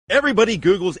Everybody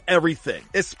Googles everything,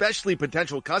 especially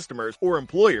potential customers or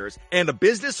employers, and a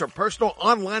business or personal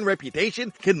online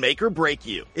reputation can make or break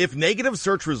you. If negative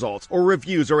search results or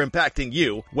reviews are impacting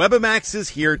you, Webamax is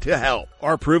here to help.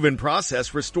 Our proven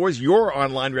process restores your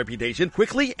online reputation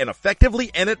quickly and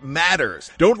effectively, and it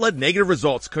matters. Don't let negative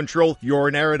results control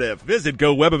your narrative. Visit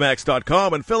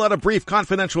GoWebamax.com and fill out a brief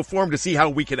confidential form to see how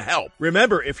we can help.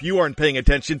 Remember, if you aren't paying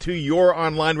attention to your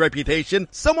online reputation,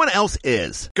 someone else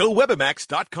is.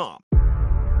 GoWebamax.com.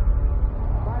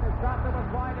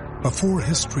 Before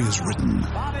history is written,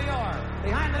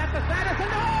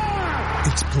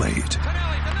 it's played.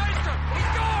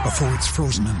 Before it's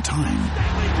frozen in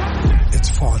time,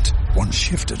 it's fought one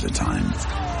shift at a time.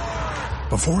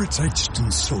 Before it's etched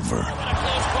in silver,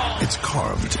 it's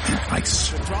carved in ice.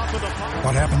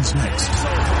 What happens next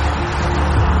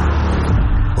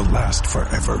will last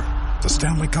forever. The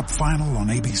Stanley Cup Final on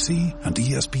ABC and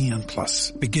ESPN Plus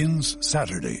begins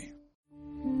Saturday.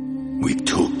 We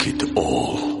took it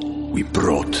all. We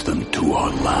brought them to our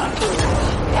land.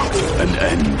 An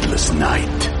endless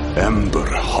night, ember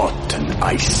hot and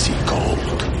icy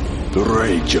cold. The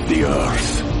rage of the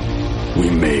earth.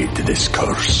 We made this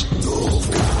curse.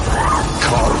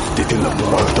 Carved it in the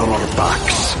blood on our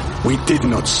backs. We did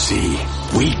not see.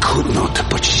 We could not,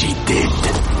 but she did.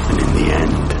 And in the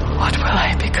end, what will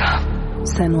I become?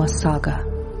 Senua's Saga.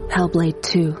 Hellblade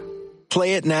 2.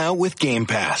 Play it now with Game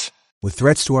Pass. With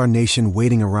threats to our nation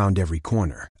waiting around every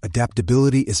corner,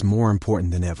 adaptability is more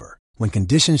important than ever. When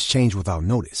conditions change without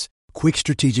notice, quick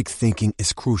strategic thinking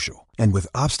is crucial. And with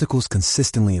obstacles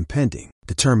consistently impending,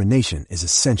 determination is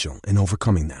essential in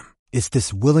overcoming them. It's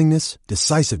this willingness,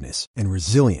 decisiveness, and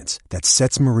resilience that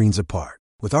sets Marines apart.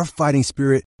 With our fighting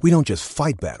spirit, we don't just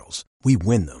fight battles, we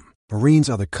win them. Marines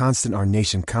are the constant our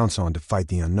nation counts on to fight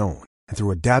the unknown. And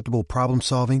through adaptable problem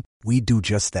solving, we do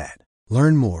just that.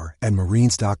 Learn more at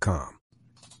Marines.com.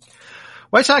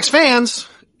 White Sox fans,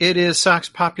 it is Sox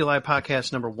Populi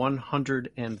podcast number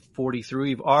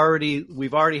 143. We've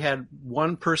already had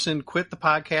one person quit the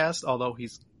podcast, although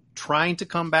he's trying to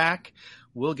come back.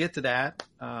 We'll get to that.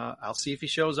 I'll see if he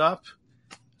shows up.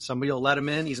 Somebody will let him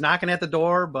in. He's knocking at the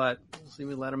door, but we'll see if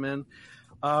we let him in.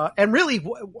 And really,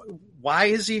 why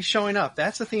is he showing up?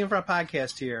 That's the theme of our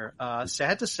podcast here.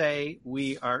 Sad to say,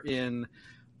 we are in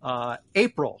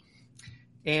April,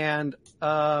 and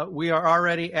we are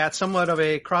already at somewhat of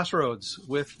a crossroads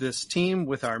with this team,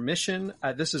 with our mission.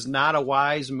 This is not a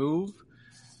wise move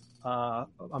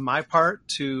on my part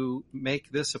to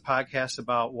make this a podcast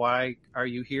about why are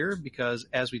you here, because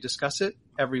as we discuss it,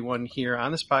 everyone here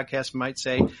on this podcast might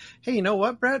say, hey, you know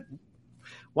what, Brett?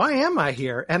 Why am I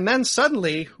here? And then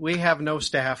suddenly we have no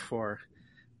staff for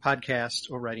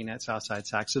podcast or writing at Southside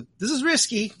Sox. So this is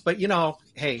risky, but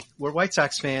hey, we're White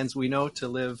Sox fans. We know to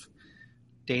live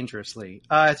dangerously.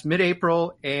 It's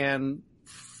mid-April and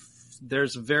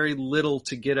there's very little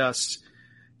to get us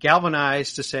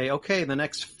galvanized to say, okay, the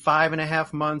next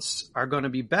 5.5 months are going to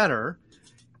be better.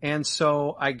 And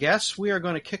so I guess we are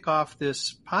going to kick off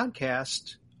this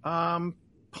podcast,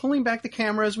 pulling back the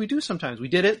camera as we do sometimes. We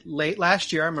did it late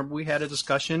last year. I remember we had a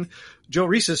discussion. Joe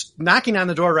Reese is knocking on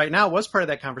the door right now, was part of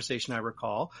that conversation, I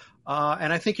recall.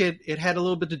 And I think it had a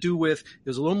little bit to do with, it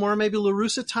was a little more maybe La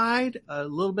Russa tide, a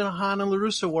little bit of Han and La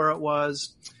Russa, where it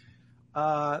was,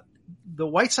 the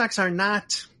White Sox are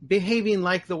not behaving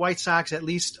like the White Sox, at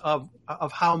least of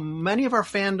how many of our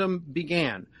fandom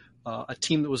began. A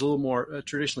team that was a little more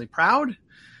traditionally proud.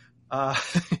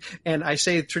 And I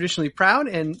say traditionally proud,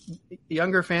 and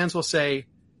younger fans will say,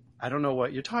 I don't know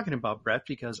what you're talking about, Brett,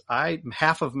 because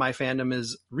half of my fandom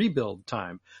is rebuild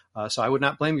time. So I would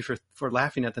not blame you for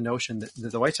laughing at the notion that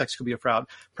the White Sox could be a proud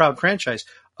franchise.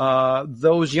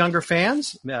 Those younger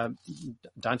fans,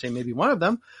 Dante may be one of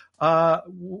them,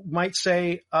 might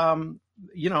say, might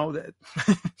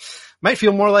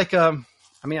feel more like,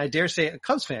 I dare say a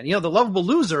Cubs fan, the lovable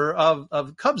loser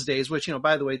of Cubs days, which,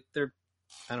 by the way, they're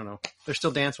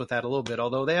still dancing with that a little bit,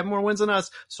 although they have more wins than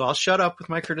us. So I'll shut up with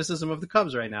my criticism of the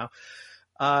Cubs right now.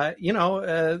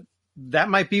 That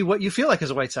might be what you feel like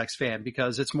as a White Sox fan,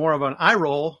 because it's more of an eye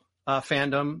roll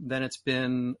fandom than it's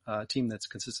been a team that's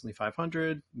consistently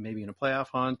 500, maybe in a playoff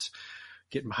hunt,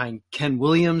 getting behind Ken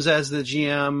Williams as the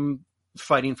GM,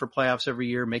 fighting for playoffs every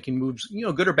year, making moves,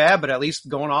 good or bad, but at least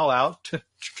going all out to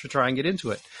try and get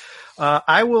into it.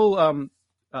 I will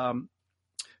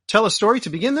tell a story to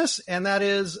begin this, and that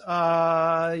is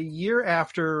a year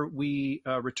after we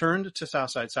returned to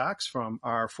Southside Sox from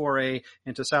our foray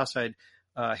into Southside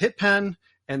Hit Pen,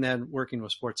 and then working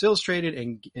with Sports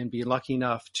Illustrated and being lucky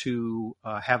enough to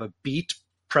have a beat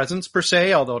presence per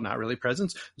se, although not really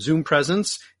presence, Zoom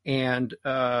presence and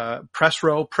press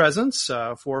row presence.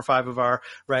 4 or 5 of our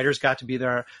writers got to be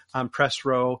there on press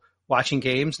row watching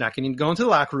games, not getting to go into the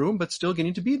locker room, but still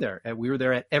getting to be there. And we were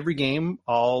there at every game,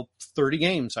 all 30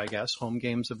 games, I guess, home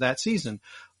games of that season.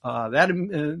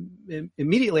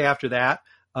 Immediately after that,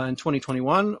 in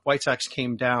 2021, White Sox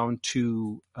came down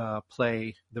to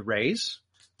play the Rays,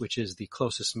 which is the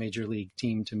closest major league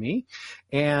team to me.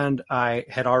 And I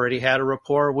had already had a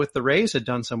rapport with the Rays, had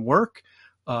done some work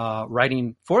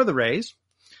writing for the Rays.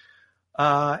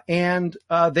 And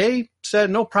they said,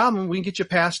 no problem, we can get you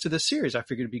passed to this series. I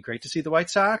figured it'd be great to see the White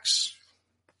Sox,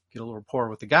 get a little rapport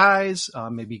with the guys,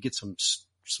 maybe get some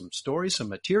stories, some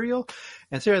material.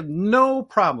 And said, no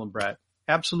problem, Brett.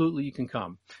 Absolutely, you can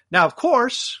come. Now, of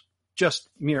course, just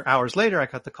mere hours later, I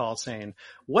got the call saying,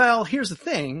 well, here's the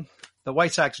thing. The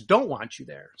White Sox don't want you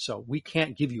there, so we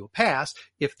can't give you a pass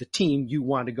if the team you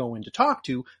want to go in to talk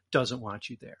to doesn't want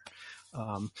you there.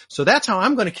 So that's how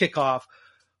I'm going to kick off.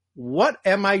 What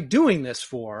am I doing this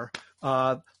for?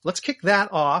 Let's kick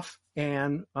that off.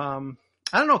 And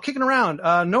I don't know, kicking around.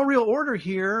 No real order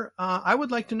here. I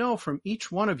would like to know from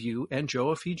each one of you, and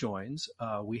Joe, if he joins,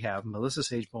 we have Melissa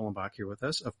Sage Bolenbach here with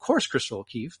us. Of course, Crystal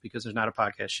O'Keefe, because there's not a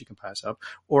podcast she can pass up,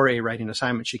 or a writing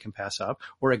assignment she can pass up,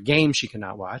 or a game she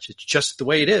cannot watch. It's just the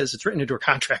way it is. It's written into her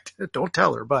contract. Don't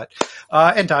tell her. But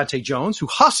and Dante Jones, who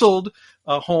hustled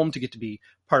home to get to be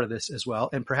part of this as well,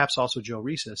 and perhaps also Joe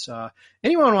Reeses.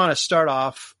 Anyone want to start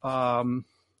off?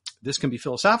 This can be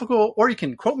philosophical, or you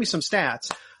can quote me some stats.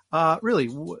 Really,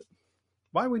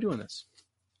 why are we doing this?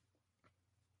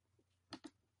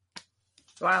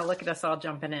 Wow, look at us all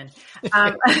jumping in.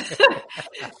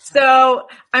 So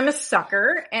I'm a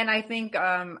sucker, and I think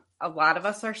a lot of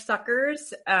us are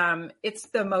suckers. It's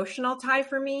the emotional tie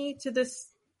for me to this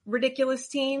ridiculous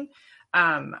team.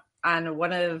 On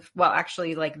one of, well,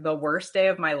 actually like the worst day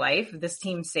of my life, this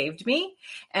team saved me.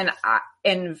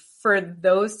 And for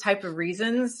those type of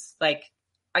reasons, like,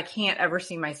 I can't ever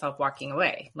see myself walking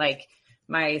away. Like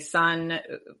my son,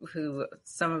 who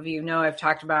some of you know I've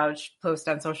talked about, post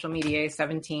on social media,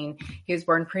 17. He was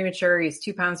born premature. He's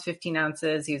 2 pounds, 15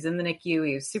 ounces. He was in the NICU.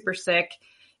 He was super sick.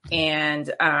 And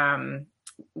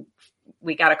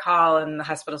we got a call and the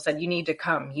hospital said, you need to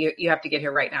come. You have to get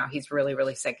here right now. He's really,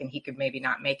 really sick and he could maybe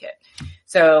not make it.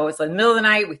 So it was in the middle of the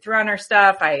night. We threw on our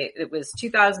stuff. It was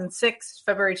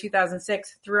February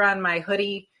 2006, threw on my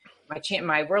hoodie,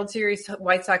 my World Series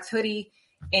White Sox hoodie,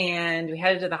 and we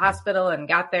headed to the hospital and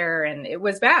got there, and it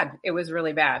was bad. It was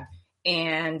really bad.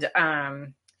 And my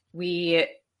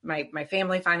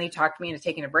family finally talked me into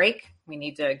taking a break. We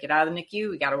need to get out of the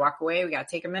NICU. We got to walk away. We got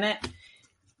to take a minute.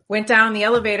 Went down the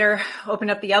elevator,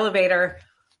 opened up the elevator.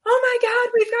 Oh my God,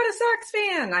 we've got a Sox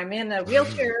fan. I'm in a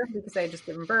wheelchair because I had just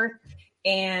given birth,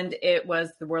 and it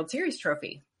was the World Series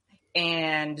trophy.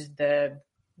 And the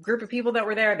group of people that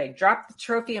were there, they dropped the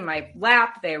trophy in my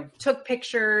lap. They took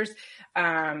pictures.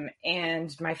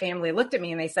 And my family looked at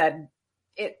me and they said,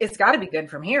 it's got to be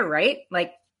good from here, right?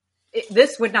 Like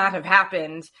this would not have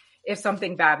happened if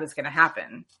something bad was going to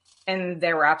happen. And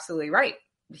they were absolutely right.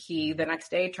 He, the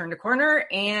next day, turned a corner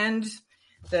and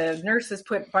the nurses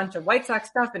put a bunch of White Sox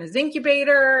stuff in his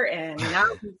incubator. And now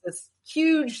he's this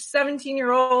huge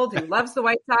 17-year-old who loves the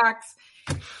White Sox.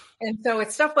 And so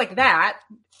it's stuff like that.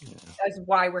 That's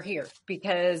why we're here,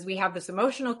 because we have this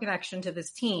emotional connection to this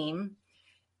team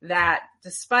that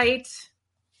despite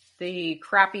the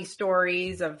crappy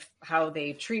stories of how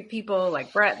they treat people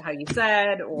like Brett, how you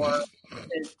said, or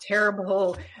the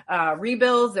terrible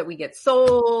rebuilds that we get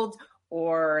sold,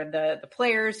 or the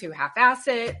players who half-ass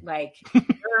it, like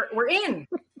we're in,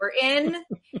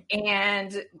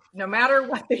 and no matter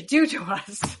what they do to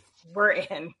us, we're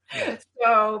in.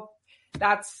 So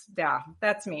that's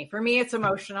me. For me, it's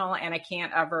emotional, and I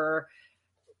can't ever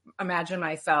imagine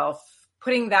myself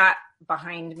putting that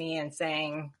behind me and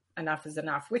saying enough is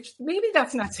enough, which maybe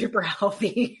that's not super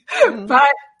healthy,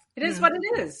 but it is what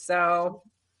it is. So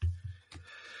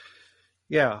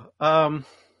yeah.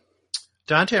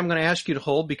 Dante, I'm going to ask you to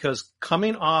hold, because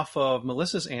coming off of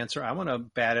Melissa's answer, I want to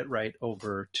bat it right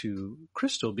over to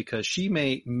Crystal, because she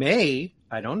may,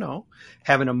 I don't know,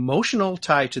 have an emotional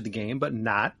tie to the game, but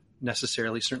not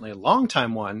necessarily, certainly a long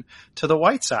time one, to the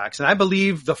White Sox. And I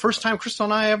believe the first time Crystal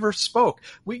and I ever spoke,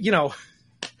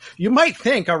 you might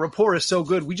think our rapport is so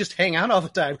good, we just hang out all the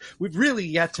time. We've really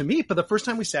yet to meet, but the first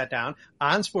time we sat down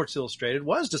on Sports Illustrated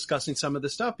was discussing some of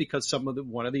this stuff, because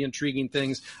one of the intriguing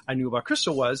things I knew about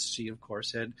Crystal was she, of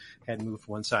course, had moved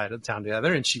one side of the town to the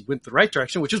other, and she went the right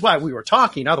direction, which is why we were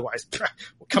talking. Otherwise,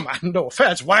 come on, no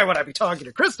offense, why would I be talking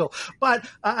to Crystal? But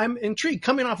I'm intrigued.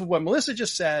 Coming off of what Melissa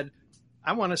just said,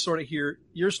 I want to sort of hear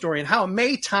your story and how it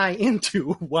may tie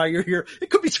into why you're here. It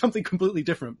could be something completely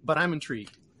different, but I'm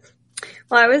intrigued.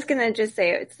 Well, I was going to just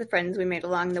say it's the friends we made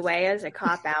along the way as a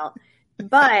cop-out.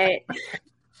 But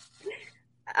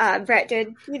Brett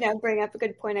did, bring up a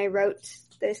good point. I wrote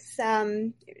this,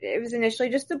 it was initially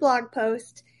just a blog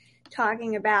post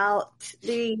talking about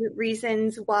the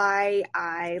reasons why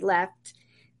I left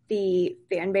the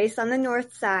fan base on the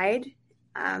north side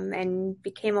and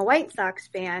became a White Sox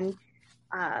fan.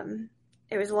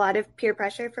 It was a lot of peer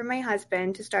pressure from my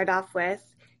husband to start off with,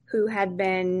 who had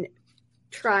been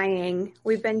trying.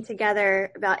 We've been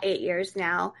together about 8 years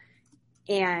now.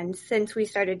 And since we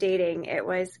started dating, it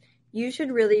was, you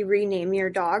should really rename your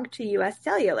dog to U.S.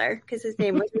 Cellular, because his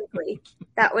name was Weekly.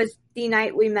 That was the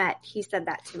night we met. He said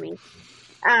that to me.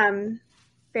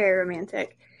 Very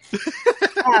romantic.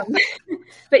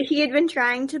 But he had been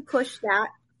trying to push that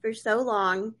for so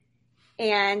long.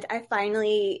 And I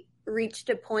finally reached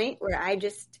a point where I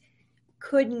just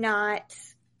could not,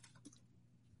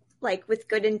 with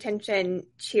good intention,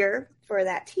 cheer for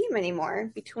that team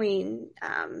anymore, between,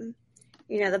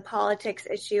 the politics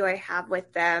issue I have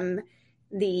with them,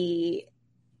 the,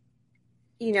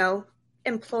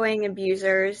 employing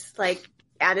abusers like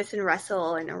Addison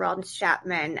Russell and Aroldis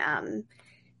Chapman.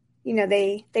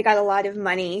 They got a lot of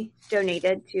money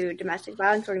donated to domestic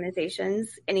violence organizations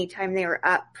anytime they were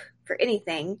up for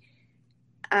anything.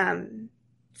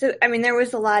 There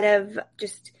was a lot of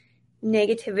just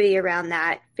negativity around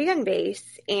that fan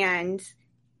base. And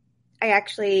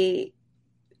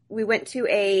we went to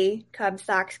a Cubs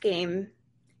Sox game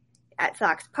at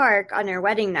Sox Park on our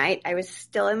wedding night. I was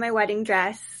still in my wedding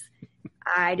dress.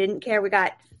 I didn't care. We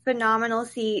got phenomenal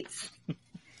seats.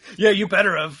 Yeah, you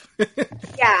better have.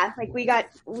 Yeah,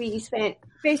 we spent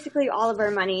basically all of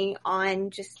our money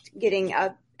on just getting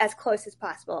as close as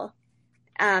possible.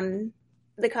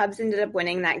 The Cubs ended up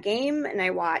winning that game, and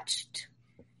I watched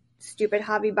stupid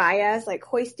Javi Baez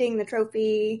hoisting the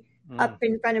trophy up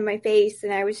in front of my face,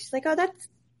 and I was just like, oh, that's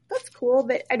cool,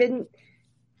 but I didn't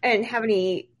have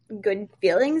any good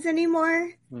feelings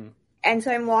anymore. And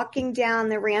so I'm walking down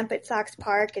the ramp at Sox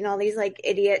Park, and all these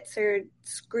idiots are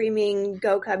screaming,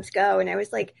 "Go Cubs, go!" And I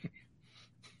was like,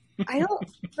 I don't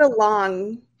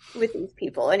belong with these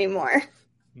people anymore.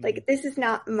 This is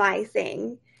not my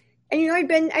thing. And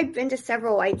I've been to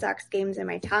several White Sox games in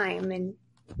my time, and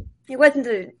it wasn't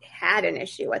that I had an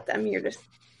issue with them. You're just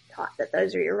taught that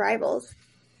those are your rivals.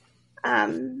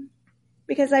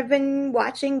 Because I've been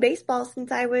watching baseball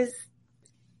since I was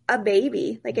a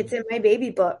baby. It's in my baby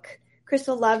book.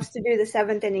 Crystal loves to do the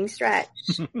 7th inning stretch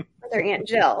with her Aunt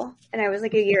Jill, and I was a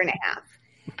year and a half.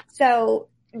 So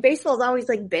baseball's always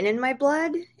been in my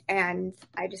blood, and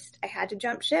I had to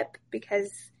jump ship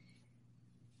because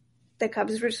the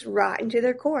Cubs were just rotten to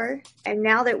their core. And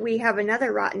now that we have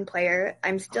another rotten player,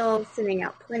 I'm still sending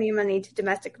out plenty of money to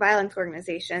domestic violence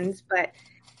organizations, but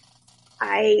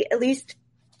I at least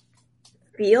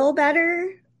feel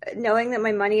better knowing that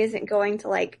my money isn't going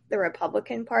to the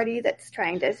Republican Party that's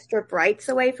trying to strip rights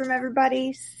away from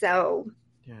everybody. So,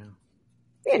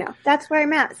 yeah, that's where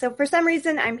I'm at. So for some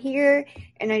reason I'm here,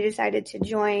 and I decided to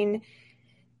join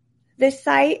this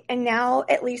site, and now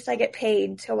at least I get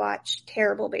paid to watch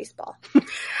terrible baseball.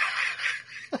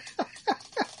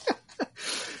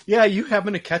 Yeah, you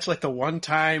happen to catch the one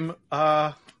time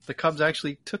the Cubs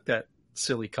actually took that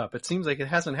silly cup. It seems like it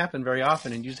hasn't happened very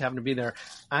often, and you just happen to be there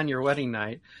on your wedding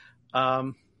night.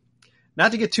 Not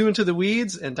to get too into the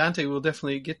weeds, and Dante will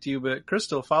definitely get to you, but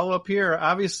Crystal, follow up here.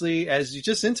 Obviously, as you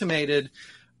just intimated,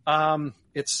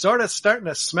 it's sort of starting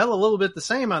to smell a little bit the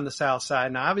same on the South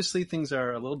Side. Now, obviously, things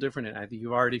are a little different, and I think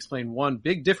you've already explained one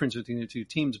big difference between the two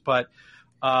teams, but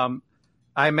I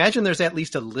imagine there's at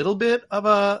least a little bit of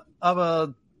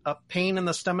a pain in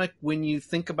the stomach when you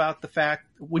think about the fact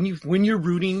when you're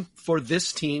rooting for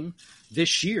this team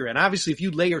this year. And obviously, if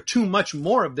you layer too much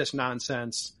more of this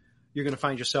nonsense, you're going to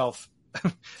find yourself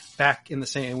back in the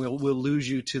same. We'll lose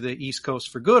you to the East Coast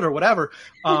for good or whatever.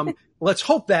 Let's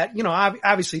hope that,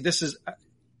 obviously this is,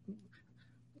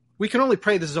 we can only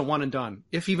pray this is a one and done,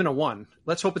 if even a one.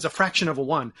 Let's hope it's a fraction of a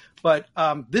one. But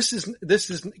this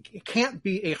it can't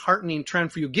be a heartening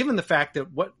trend for you, given the fact that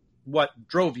what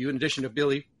drove you, in addition to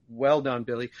Billy, well done,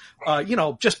 Billy,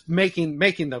 just making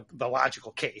the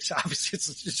logical case. Obviously,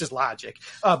 it's just logic.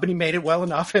 But he made it well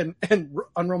enough and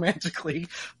unromantically.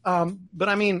 But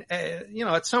I mean,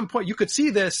 at some point you could see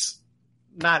this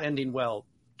not ending well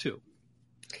too.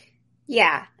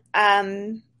 Yeah.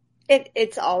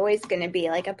 It's always going to be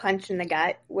a punch in the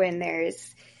gut when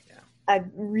there's a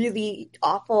really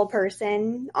awful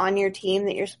person on your team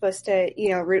that you're supposed to,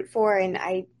 root for. And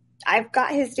I I've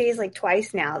got his days like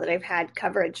twice now that I've had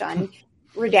coverage on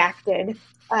Redacted.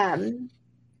 And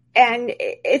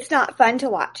it's not fun to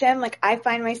watch him. Like, I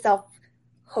find myself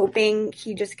hoping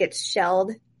he just gets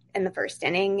shelled in the first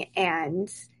inning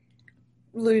and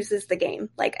loses the game.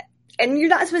 Like, and you're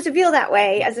not supposed to feel that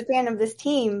way as a fan of this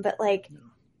team, but like,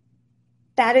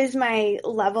 that is my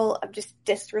level of just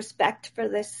disrespect for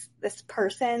this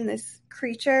person, this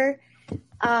creature.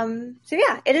 So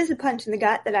yeah, it is a punch in the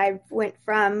gut that I went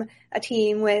from a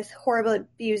team with horrible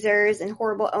abusers and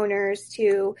horrible owners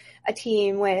to a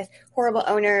team with horrible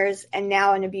owners and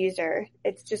now an abuser.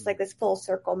 It's just like this full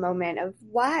circle moment of,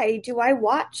 why do I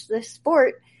watch this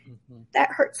sport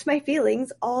that hurts my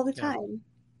feelings all the time?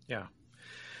 Yeah.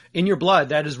 In your blood,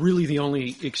 that is really the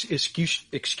only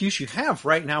excuse you have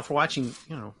right now for watching,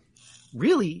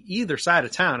 really either side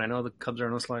of town. I know the Cubs are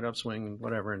on a slight upswing and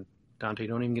whatever, and Dante,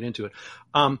 don't even get into it.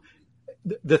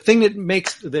 The thing that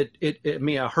makes that it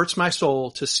hurts my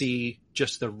soul to see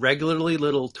just the regularly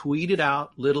little tweeted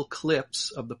out little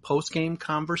clips of the post game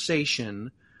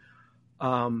conversation,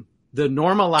 the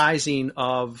normalizing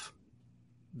of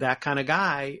that kind of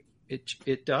guy.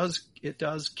 It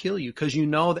does kill you, because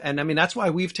and I mean, that's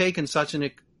why we've taken such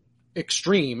an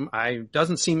extreme.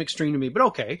 Doesn't seem extreme to me, but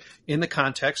okay, in the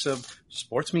context of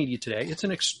sports media today, it's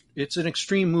an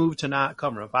extreme move to not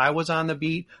cover. If I was on the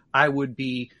beat, I would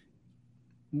be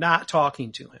not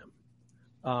talking to him.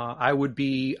 I would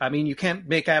be. I mean, you can't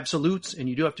make absolutes, and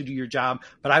you do have to do your job,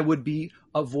 but I would be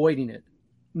avoiding it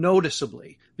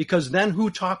noticeably, because then who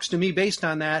talks to me based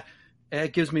on that?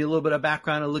 It gives me a little bit of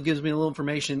background. It gives me a little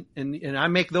information, and I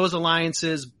make those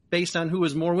alliances based on who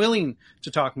is more willing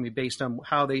to talk to me based on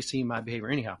how they see my behavior.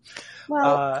 Anyhow,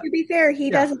 well, to be fair, he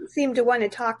doesn't seem to want to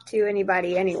talk to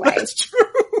anybody anyway. That's true.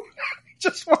 He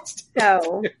just wants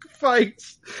to pick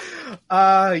fights.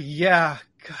 Yeah.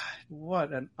 God,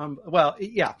 what an well,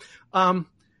 yeah.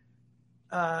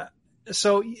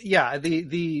 So yeah,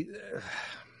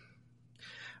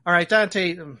 all right,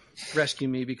 Dante, rescue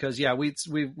me, because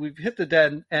we've hit the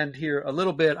dead end here a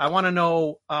little bit. I want to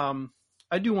know.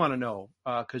 I do want to know,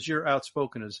 because you're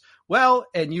outspoken as well,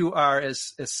 and you are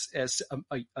as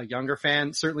a younger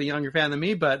fan, certainly a younger fan than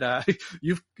me, but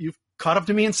you've caught up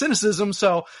to me in cynicism.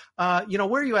 So, where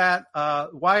are you at?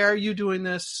 Why are you doing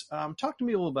this? Talk to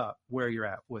me a little about where you're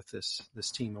at with this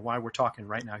team and why we're talking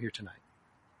right now here tonight.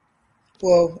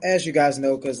 Well, as you guys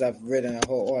know, because I've written a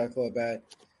whole article about it,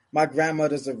 my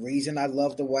grandmother's the reason I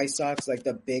love the White Sox, like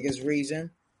the biggest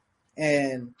reason.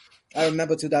 And I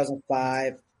remember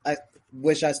 2005. I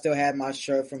wish I still had my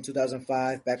shirt from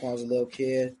 2005 back when I was a little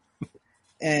kid.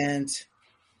 And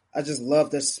I just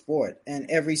love this sport. And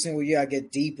every single year I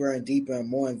get deeper and deeper and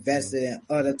more invested in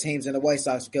other teams than the White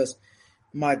Sox, because,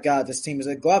 my God, this team is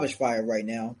a garbage fire right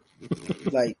now.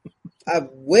 Like, I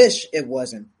wish it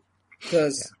wasn't,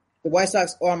 because the White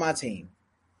Sox are my team.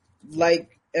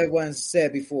 Like everyone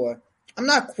said before, I'm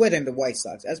not quitting the White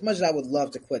Sox as much as I would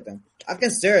love to quit them. I've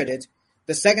considered it.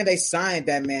 The second they signed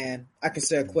that man, I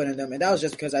considered quitting them, and that was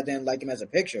just because I didn't like him as a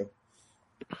picture.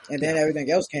 And then everything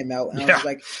else came out, and I was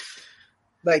like,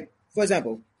 for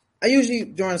example,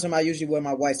 during summer I usually wear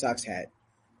my White Sox hat,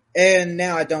 and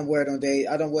now I don't wear it on days.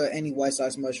 I don't wear any White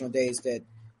Sox merch on days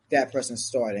that person's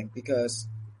starting, because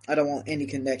I don't want any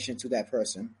connection to that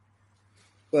person.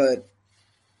 But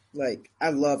like,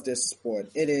 I love this sport.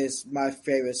 It is my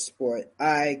favorite sport.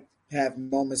 I have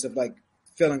moments of like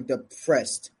feeling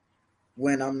depressed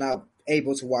when I'm not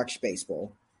able to watch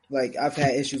baseball. Like, I've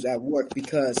had issues at work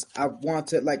because I want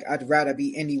to, like, I'd rather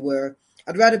be anywhere.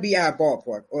 I'd rather be at a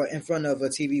ballpark or in front of a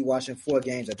TV watching 4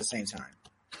 games at the same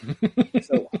time.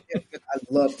 So I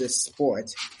love this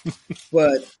sport.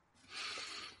 But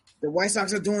the White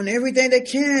Sox are doing everything they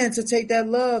can to take that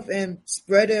love and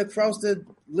spread it across the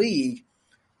league.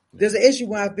 There's an issue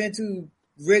when I've been to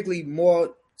Wrigley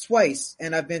twice,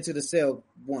 and I've been to the Cell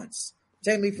once.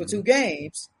 Technically for 2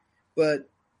 games, but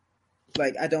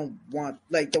like, I don't want,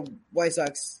 like, the White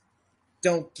Sox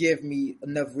don't give me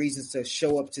enough reasons to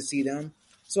show up to see them.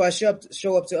 So I show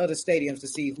up to other stadiums to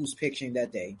see who's pitching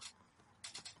that day.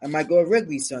 I might go to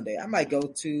Wrigley Sunday. I might go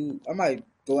out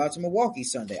to Milwaukee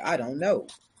Sunday. I don't know.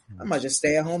 I might just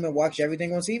stay at home and watch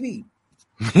everything on TV.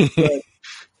 But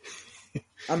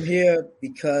I'm here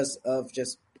because of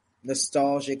just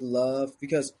nostalgic love.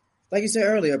 Because, like you said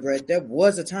earlier, Brett, there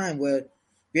was a time where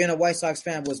being a White Sox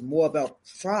fan was more about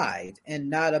pride and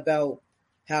not about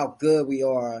how good we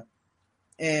are.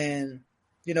 And,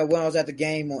 when I was at the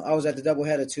game, I was at the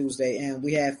doubleheader Tuesday, and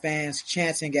we had fans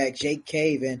chanting at Jake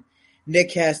Cave and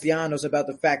Nick Castellanos about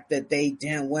the fact that they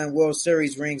didn't win World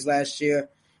Series rings last year.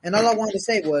 And all I wanted to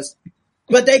say was,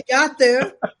 but they got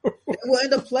there. Well, in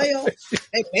the playoffs,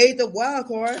 they made the wild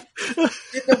card.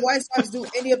 Did the White Sox do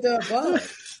any of the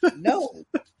above? No.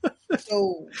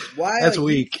 So why That's are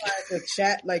weak. you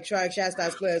trying to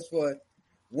chastise players for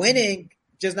winning,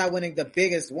 just not winning the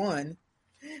biggest one,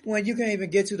 when you can't even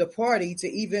get to the party to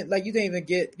even you didn't even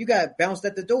get, you got bounced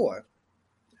at the door.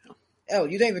 Oh,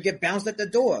 you didn't even get bounced at the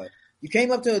door. You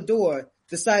came up to the door,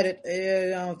 decided,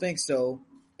 I don't think so,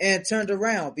 and turned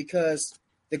around because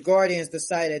the Guardians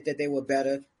decided that they were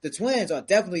better. The Twins are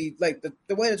definitely,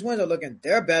 the way the Twins are looking,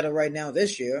 they're better right now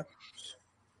this year.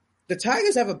 The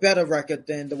Tigers have a better record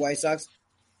than the White Sox.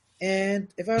 And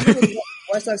if I remember, the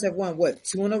White Sox have won,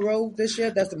 2 in a row this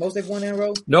year? That's the most they've won in a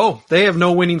row? No, they have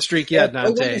no winning streak yet, No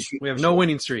Dante. winning streak. We have no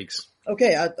winning streaks.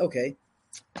 Okay, okay.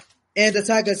 And the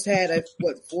Tigers had a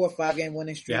 4 or 5 game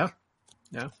winning streak.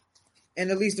 Yeah. And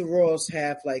at least the Royals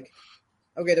have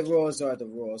the Royals are the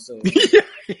Royals. So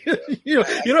you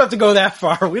don't have to go that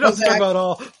far. We don't talk about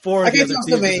all 4 of the other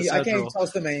teams. I can't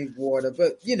toss them any water,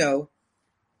 but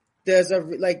there's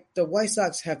the White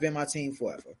Sox have been my team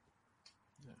forever.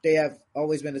 They have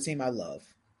always been the team I love,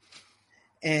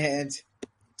 and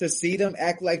to see them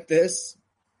act like this,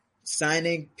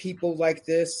 signing people like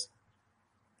this,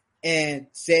 and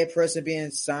said person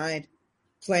being signed,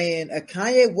 playing a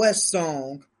Kanye West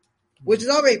song, which is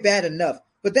already bad enough.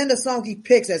 But then the song he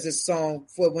picks as his song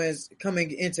for when it's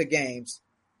coming into games.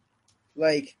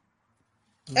 As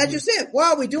you said,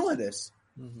 why are we doing this?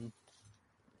 Mm-hmm.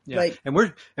 Yeah. And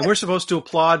we're supposed to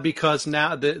applaud because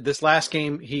now this last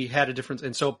game he had a difference.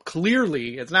 And so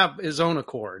clearly it's not his own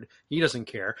accord. He doesn't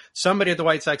care. Somebody at the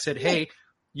White Sox said, hey,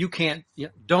 you can't,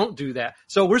 don't do that.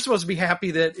 So we're supposed to be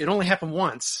happy that it only happened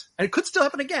once and it could still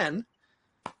happen again.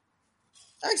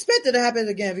 I expect it to happen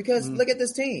again because look at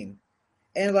this team.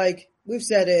 And we've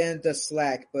said it in the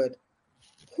Slack, but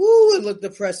it looked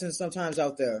depressing sometimes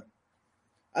out there.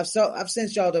 I've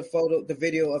sent y'all the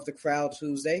video of the crowd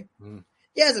Tuesday.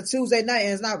 Yeah, it's a Tuesday night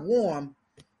and it's not warm,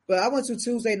 but I went to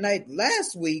Tuesday night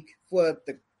last week for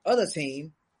the other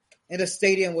team and the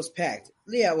stadium was packed.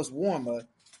 Yeah, it was warmer,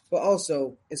 but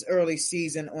also it's early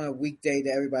season on a weekday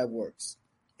that everybody works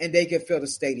and they can fill the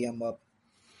stadium up.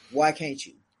 Why can't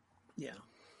you? Yeah.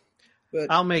 But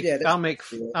I'll make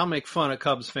fun of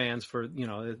Cubs fans for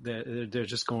they're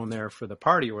just going there for the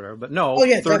party or whatever. But no,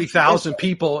 30,000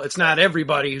 people. It's not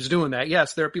everybody who's doing that.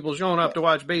 Yes, there are people showing up to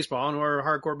watch baseball and who are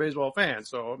hardcore baseball fans.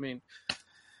 So I mean,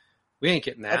 we ain't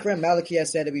getting that. My friend Malachi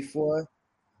has said it before,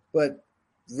 but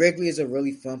Wrigley is a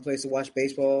really fun place to watch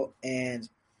baseball, and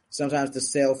sometimes the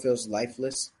cell feels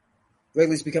lifeless.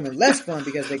 Wrigley's becoming less fun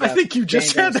because they got. I think you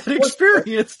just had that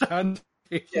experience, Don.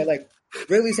 Yeah,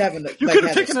 Wrigley's having you could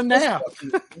have taken a nap.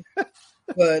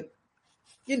 But,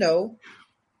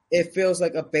 it feels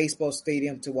like a baseball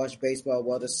stadium to watch baseball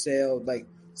while the cell,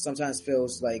 sometimes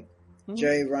feels like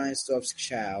Jerry Reinsdorf's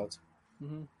child.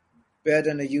 Mm-hmm. Better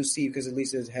than the UC because at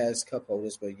least it has cup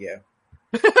holders, but yeah.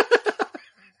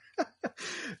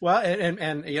 Well,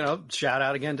 and shout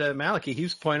out again to Malachi. He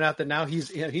was pointing out that now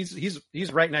he's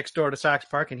right next door to Sox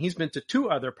Park, and he's been to 2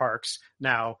 other parks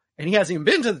now, and he hasn't even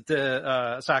been to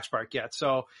the Sox Park yet.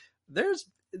 So there's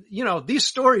these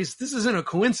stories. This isn't a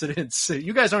coincidence.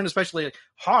 You guys aren't especially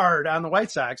hard on the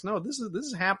White Sox. No, this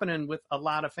is happening with a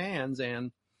lot of fans,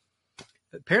 and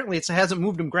apparently it hasn't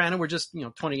moved them. Granted, we're just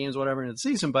 20 games or whatever in the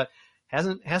season, but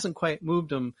hasn't quite moved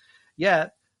them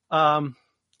yet.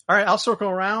 All right, I'll circle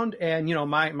around, and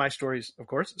my story is, of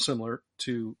course, similar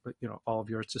to all of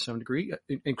yours to some degree.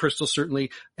 And Crystal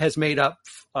certainly has made up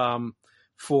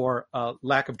for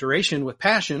lack of duration with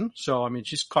passion. So I mean,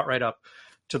 she's caught right up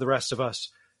to the rest of us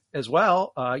as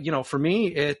well. For me,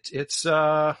 it's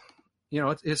a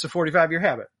 45-year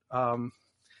habit.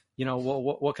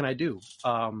 What can I do?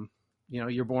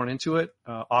 You're born into it.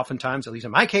 Oftentimes, at least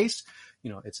in my case,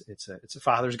 it's a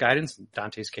father's guidance. In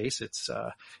Dante's case, it's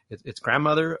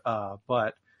grandmother.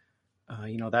 But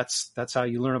that's how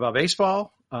you learn about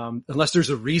baseball. Unless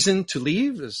there's a reason to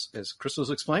leave, as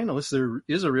Crystal's explained, unless there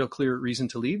is a real clear reason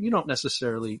to leave, you don't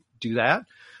necessarily do that.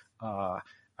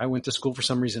 I went to school for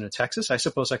some reason in Texas. I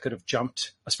suppose I could have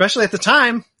jumped, especially at the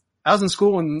time. I was in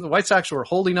school when the White Sox were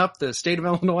holding up the state of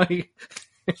Illinois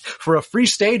for a free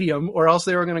stadium, or else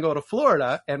they were going to go to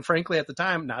Florida. And frankly, at the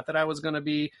time, not that I was going to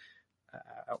be,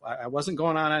 I wasn't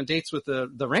going on dates with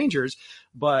the Rangers,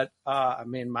 but I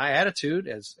mean, my attitude,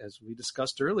 as we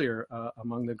discussed earlier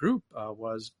among the group,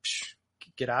 was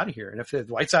get out of here. And if the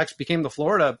White Sox became the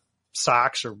Florida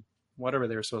Sox or whatever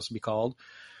they were supposed to be called,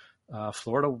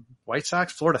 Florida White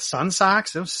Sox, Florida Sun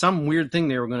Sox, it was some weird thing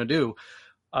they were going to do.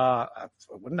 My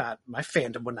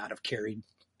fandom would not have carried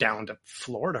down to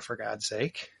Florida, for God's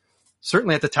sake.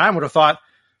 Certainly at the time would have thought,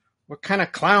 what kind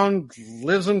of clown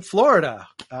lives in Florida?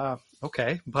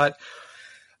 Okay. But,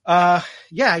 yeah,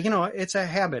 it's a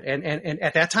habit. And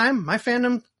at that time, my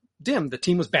fandom dimmed. The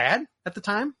team was bad at the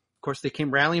time. Of course, they came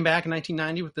rallying back in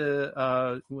 1990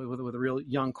 with a real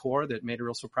young core that made a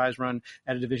real surprise run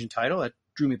at a division title. That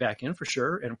drew me back in for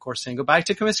sure. And of course, saying goodbye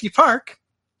to Comiskey Park.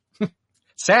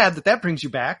 Sad that brings you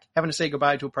back, having to say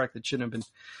goodbye to a park that shouldn't have been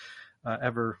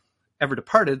ever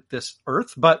departed this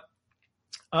earth. But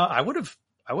I would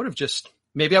have just,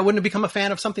 maybe I wouldn't have become a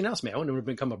fan of something else. Maybe I wouldn't have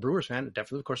become a Brewers fan.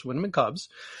 Definitely, of course, wouldn't have been Cubs.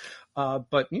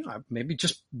 But I maybe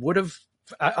just would have.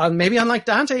 Maybe unlike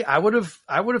Dante, I would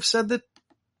have said that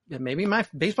maybe my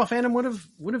baseball fandom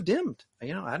would have dimmed. I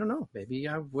don't know. Maybe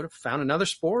I would have found another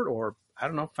sport, or I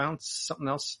don't know, found something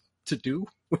else to do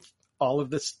with all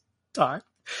of this time.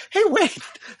 Hey, wait,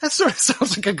 that sort of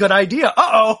sounds like a good idea.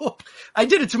 Uh-oh, I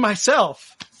did it to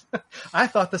myself. I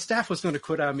thought the staff was going to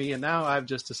quit on me, and now I've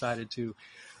just decided to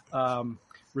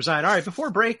resign. All right, before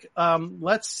break,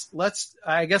 let's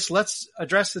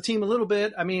address the team a little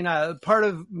bit. I mean, part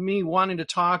of me wanting to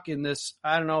talk in this,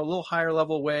 I don't know, a little higher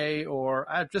level way, or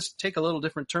I just take a little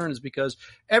different turns, because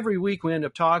every week we end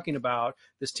up talking about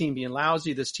this team being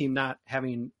lousy, this team not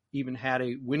having even had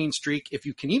a winning streak. If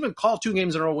you can even call 2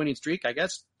 games in a row winning streak, I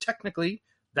guess technically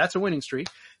that's a winning streak.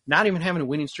 Not even having a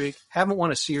winning streak, haven't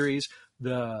won a series.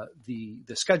 The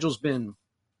schedule's been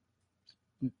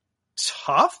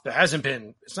tough.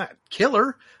 It's not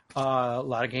killer. A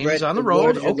lot of games Brett, on the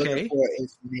road. Okay.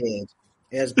 It's mid.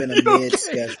 It has been a mid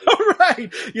schedule.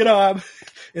 Right.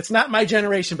 It's not my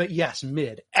generation, but yes,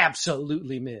 mid.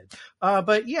 Absolutely mid.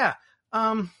 But yeah,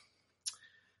 I'm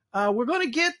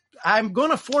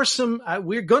going to force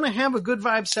we're going to have a good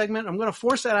vibe segment. I'm going to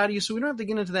force that out of you, so we don't have to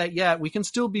get into that yet. We can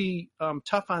still be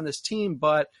tough on this team,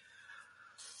 but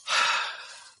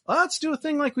let's do a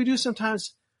thing like we do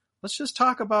sometimes. Let's just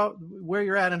talk about where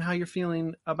you're at and how you're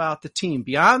feeling about the team.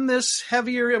 Beyond this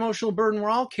heavier emotional burden we're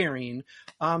all carrying,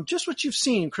 just what you've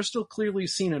seen. Crystal clearly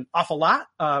seen an awful lot.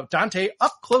 Dante,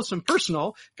 up close and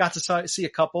personal, got to see a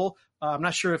couple. I'm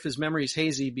not sure if his memory is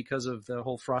hazy because of the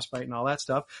whole frostbite and all that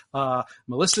stuff.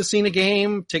 Melissa's seen a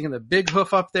game, taking the big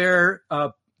hoof up there,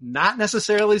 not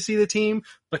necessarily see the team,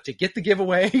 but to get the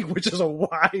giveaway, which is a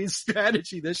wise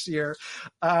strategy this year.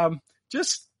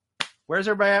 Just where's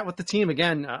everybody at with the team?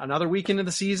 Again, another week into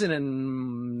the season,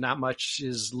 and not much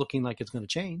is looking like it's going to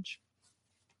change.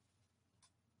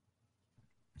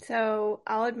 So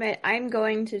I'll admit I'm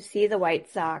going to see the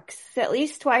White Sox at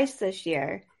least twice this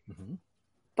year. Mm-hmm.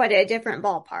 But at different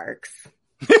ballparks.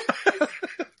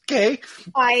 Okay.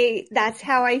 That's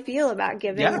how I feel about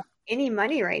giving any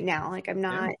money right now. Like, I'm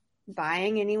not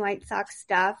buying any White Sox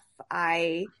stuff.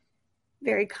 I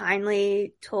very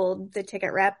kindly told the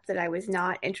ticket rep that I was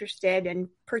not interested in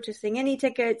purchasing any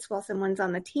tickets while someone's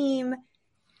on the team.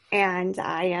 And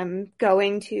I am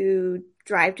going to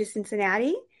drive to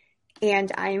Cincinnati,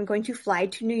 and I am going to fly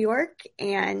to New York,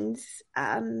 and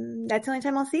that's the only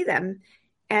time I'll see them.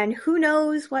 And who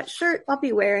knows what shirt I'll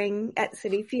be wearing at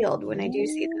Citi Field when I do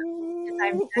see them.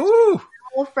 I'm just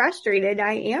how frustrated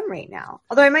I am right now.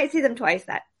 Although I might see them twice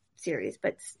that series,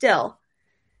 but still,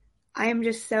 I am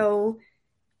just so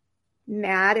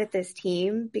mad at this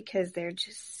team because they're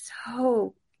just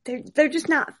they're just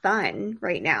not fun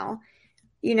right now.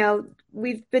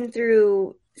 We've been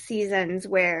through seasons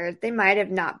where they might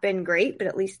have not been great, but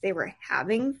at least they were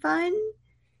having fun.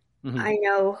 Mm-hmm. I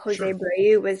know Jose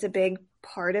Abreu was a big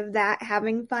part of that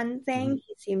having fun thing. Mm-hmm.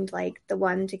 He seemed like the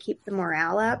one to keep the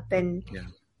morale up, and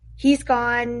he's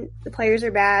gone. The players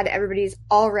are bad. Everybody's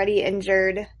already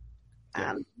injured.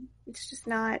 It's just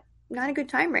not a good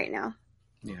time right now.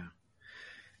 Yeah.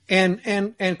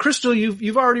 And Crystal,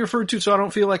 you've already referred to, so I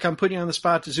don't feel like I'm putting you on the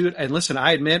spot to do it. And listen,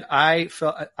 I admit I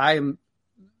am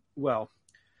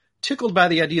tickled by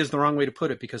the idea is the wrong way to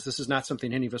put it, because this is not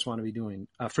something any of us want to be doing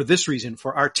for this reason,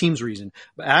 for our team's reason.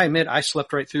 But I admit I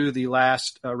slept right through the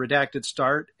last redacted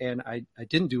start, and I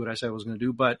didn't do what I said I was going to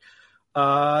do. But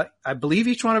I believe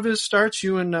each one of his starts,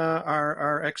 you and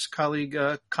our ex-colleague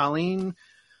Colleen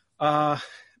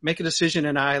make a decision,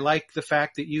 and I like the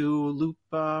fact that you loop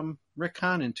Rick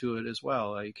Hahn into it as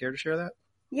well. You care to share that?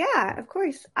 Yeah, of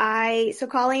course. So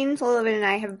Colleen Sullivan and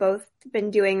I have both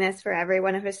been doing this for every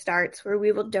one of his starts, where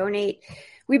we will donate.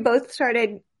 We both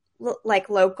started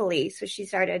locally. So she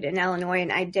started in Illinois,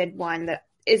 and I did one that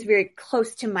is very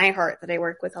close to my heart that I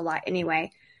work with a lot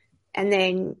anyway. And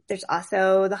then there's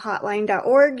also the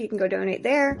hotline.org. You can go donate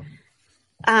there.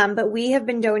 But we have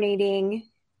been donating.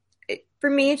 For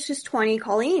me, it's just 20.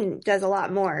 Colleen does a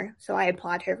lot more, so I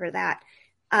applaud her for that.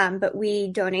 But we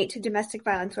donate to domestic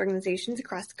violence organizations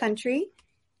across the country,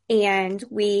 and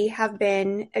we have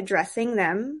been addressing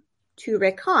them to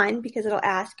Rick Hahn because it'll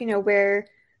ask, where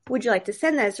would you like to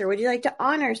send this, or would you like to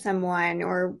honor someone,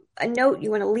 or a note you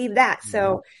want to leave that.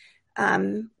 So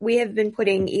we have been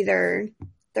putting either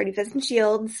 35th and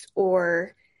Shields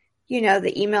or,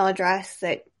 the email address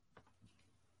that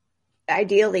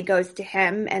ideally goes to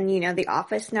him, and, the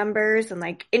office numbers and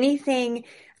like anything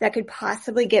that could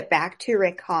possibly get back to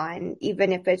Rick Hahn,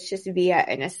 even if it's just via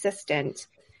an assistant.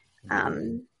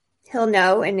 He'll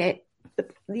know, and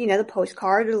the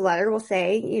postcard or the letter will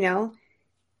say,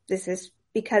 this is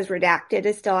because Redacted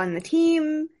is still on the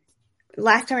team.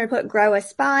 Last time I put grow a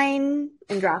spine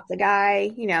and drop the guy,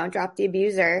 drop the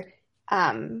abuser,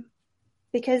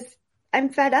 because I'm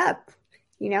fed up,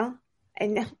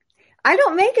 and I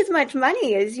don't make as much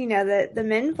money as, the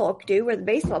men folk do or the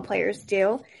baseball players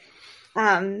do.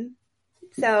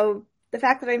 So the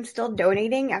fact that I'm still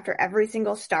donating after every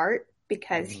single start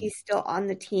because he's still on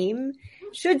the team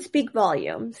should speak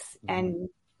volumes. And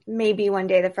maybe one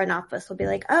day the front office will be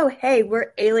like, oh, hey,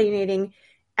 we're alienating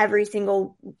every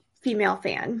single female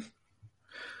fan.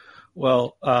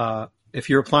 Well, if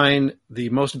you're applying the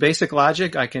most basic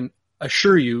logic, I can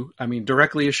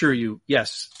directly assure you,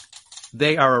 yes,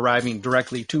 they are arriving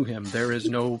directly to him. There is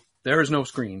no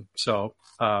screen. So,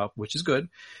 which is good.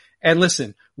 And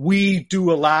listen, we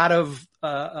do a lot of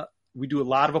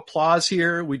applause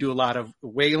here. We do a lot of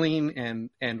wailing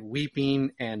and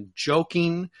weeping and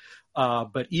joking.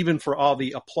 But even for all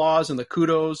the applause and the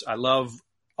kudos, I love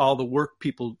all the work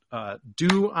people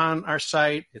do on our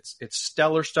site. It's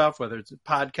stellar stuff, whether it's a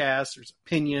podcast, there's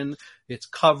opinion, it's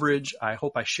coverage. I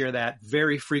hope I share that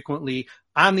very frequently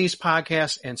on these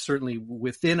podcasts and certainly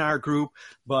within our group.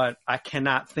 But I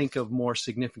cannot think of more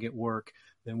significant work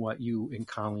than what you and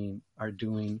Colleen are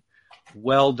doing.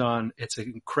 Well done. It's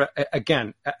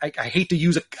again, I hate to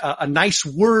use a nice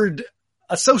word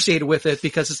associated with it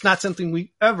because it's not something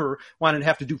we ever wanted to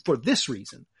have to do for this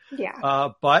reason. Yeah.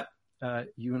 But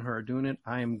you and her are doing it.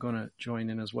 I am going to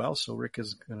join in as well. So Rick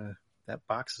that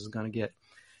box is going to get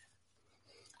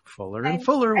fuller and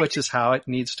fuller, which is how it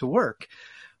needs to work.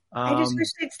 I just wish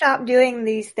they'd stop doing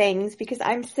these things because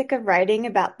I'm sick of writing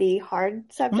about the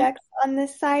hard subjects on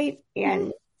this site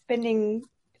and spending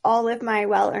all of my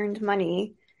well-earned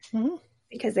money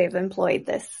because they've employed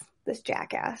this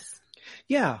jackass.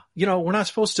 Yeah. We're not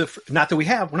supposed to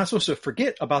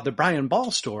forget about the Brian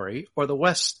Ball story or the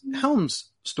Wes Helms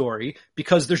story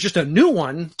because there's just a new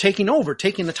one taking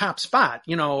the top spot.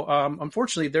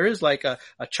 Unfortunately there is like a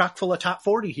chock full of top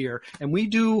 40 here, and we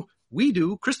do,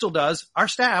 Crystal does, our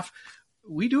staff,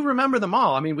 we do remember them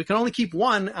all. I mean, we can only keep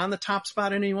one on the top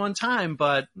spot at any one time,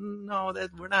 but no,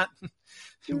 that we're not,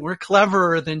 we're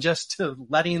cleverer than just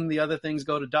letting the other things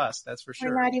go to dust. That's for sure.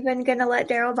 We're not even going to let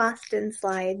Daryl Boston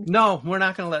slide. No, we're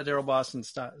not going to let Daryl Boston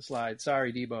slide.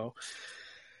 Sorry, Debo.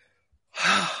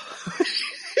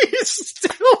 He's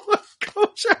still a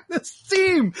coach on this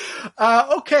team.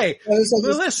 Okay. You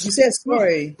said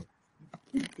sorry.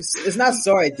 It's not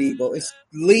sorry, Debo. It's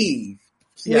leave.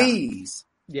 Please.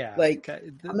 Yeah.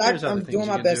 I'm doing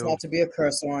my best not to be a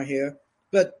cursor on here,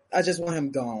 but I just want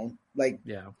him gone.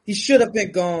 He should have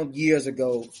been gone years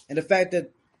ago. And the fact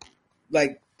that,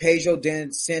 Pedro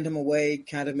didn't send him away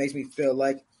kind of makes me feel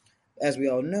like, as we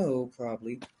all know,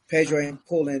 probably, Pedro ain't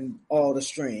pulling all the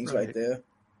strings right there.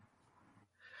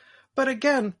 But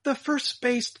again, the first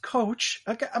base coach,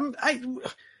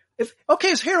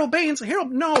 it's Harold Baines.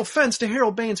 No offense to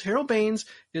Harold Baines. Harold Baines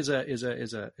is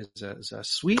a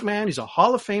sweet man. He's a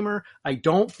Hall of Famer. I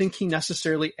don't think he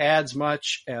necessarily adds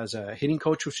much as a hitting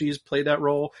coach, which he's played that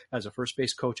role, as a first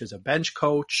base coach, as a bench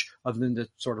coach, other than to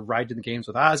sort of ride to the games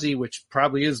with Ozzie, which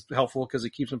probably is helpful because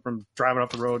it keeps him from driving off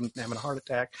the road and having a heart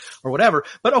attack or whatever.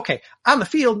 But okay, on the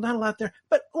field, not a lot there.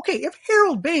 But okay, if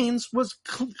Harold Baines was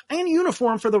in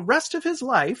uniform for the rest of his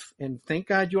life, and thank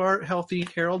God you are healthy,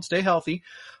 Harold, stay healthy.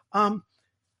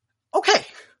 Okay,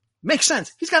 makes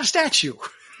sense. He's got a statue.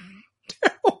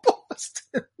 Daryl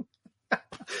Boston.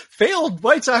 Failed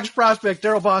White Sox prospect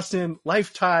Daryl Boston,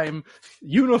 lifetime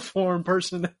uniform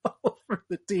personnel for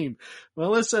the team.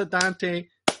 Melissa, Dante,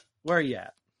 where are you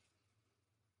at?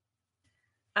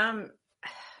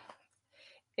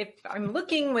 If I'm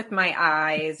looking with my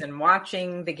eyes and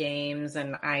watching the games,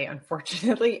 and I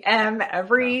unfortunately am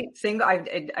every single,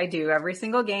 I do every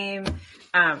single game,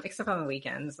 except on the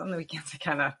weekends. On the weekends,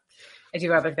 I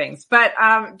do other things, but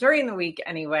during the week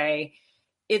anyway,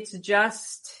 it's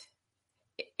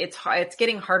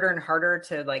getting harder and harder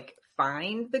to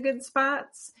find the good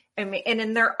spots.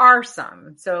 And there are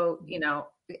some, so,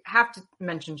 have to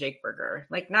mention Jake Burger.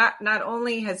 Not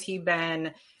only has he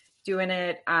been doing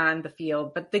it on the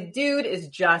field, but the dude is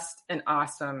just an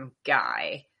awesome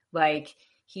guy.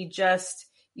 He just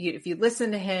if you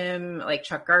listen to him, like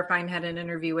Chuck Garfien had an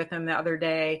interview with him the other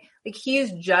day, like he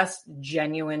is just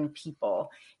genuine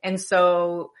people. And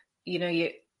so,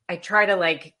 I try to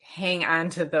like hang on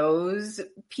to those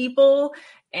people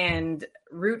and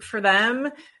root for them,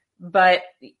 but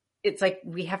it's like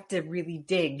we have to really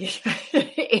dig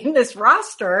in this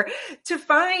roster to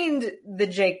find the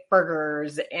Jake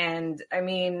Burgers. And I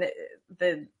mean,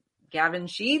 the Gavin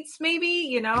Sheets,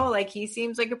 maybe, like he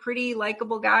seems like a pretty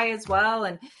likable guy as well.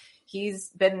 And he's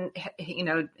been,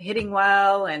 hitting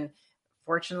well, and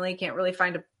fortunately can't really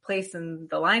find a place in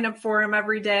the lineup for him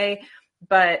every day.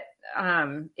 But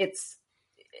it's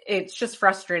just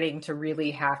frustrating to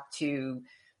really have to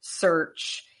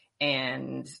search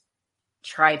and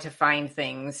try to find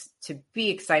things to be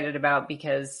excited about,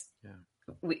 because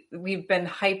we've been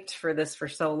hyped for this for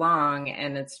so long,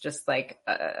 and it's just like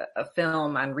a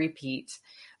film on repeat.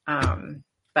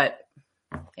 But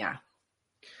yeah.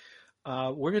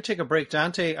 We're going to take a break.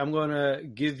 Dante, I'm going to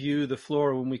give you the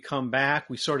floor when we come back.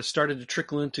 We sort of started to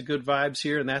trickle into good vibes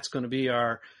here, and that's going to be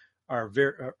our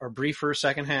briefer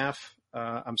second half.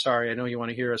 I'm sorry, I know you want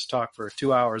to hear us talk for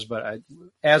 2 hours, but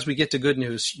as we get to good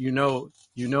news,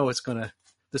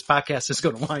 this podcast is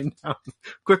going to wind down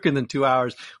quicker than 2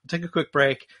 hours. We'll take a quick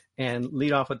break and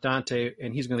lead off with Dante,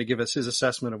 and he's going to give us his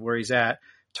assessment of where he's at,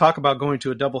 talk about going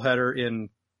to a doubleheader in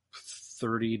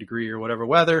 30 degree or whatever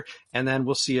weather, and then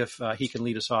we'll see if he can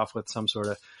lead us off with some sort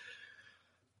of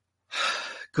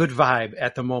good vibe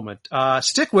at the moment.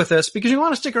 Stick with us because you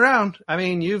want to stick around. I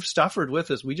mean, you've suffered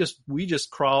with us. We just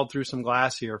crawled through some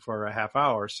glass here for a half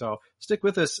hour. So stick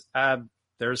with us.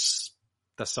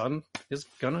 The sun is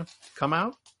gonna come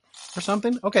out or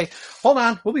something. Okay, hold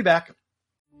on. We'll be back.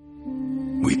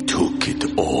 We took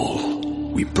it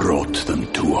all. We brought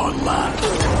them to our land.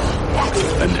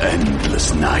 An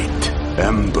endless night,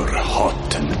 ember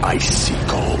hot and icy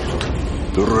cold.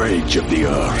 The rage of the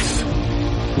earth.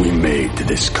 We made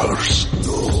this curse.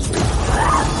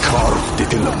 Carved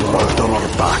it in the blood on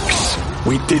our backs.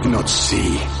 We did not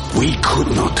see. We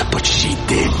could not, but she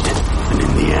did. And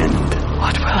in the end,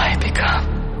 what will I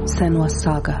become? Senua's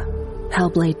Saga.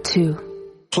 Hellblade 2.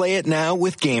 Play it now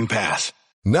with Game Pass.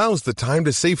 Now's the time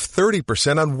to save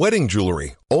 30% on wedding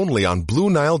jewelry, only on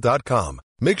BlueNile.com.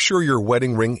 Make sure your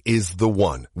wedding ring is the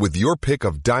one with your pick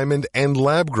of diamond and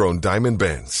lab-grown diamond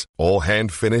bands, all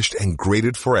hand-finished and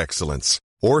graded for excellence.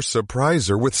 Or surprise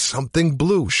her with something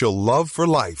blue she'll love for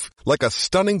life, like a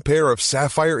stunning pair of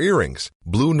sapphire earrings.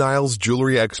 Blue Nile's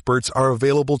jewelry experts are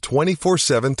available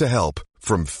 24/7 to help,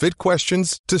 from fit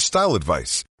questions to style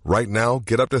advice. Right now,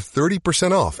 get up to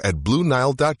 30% off at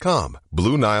BlueNile.com.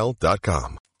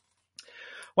 BlueNile.com.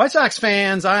 White Sox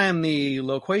fans, I am the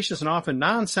loquacious and often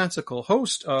nonsensical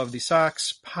host of the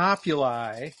Sox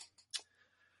Populi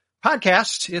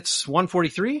podcast. It's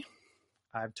 143.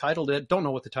 I've titled it, don't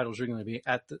know what the title is really going to be.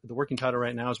 At the working title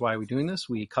right now is Why Are We Doing This?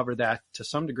 We covered that to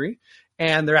some degree.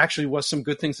 And there actually was some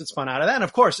good things that spun out of that. And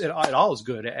of course, it all is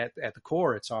good. At the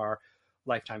core, it's our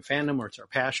lifetime fandom, or it's our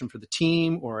passion for the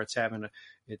team, or it's having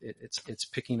it's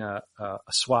picking a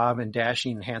suave and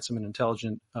dashing and handsome and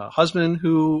intelligent husband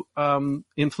who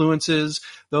influences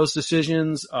those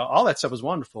decisions. All that stuff was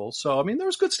wonderful. So, I mean, there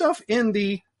was good stuff in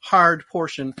the hard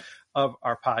portion of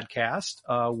our podcast.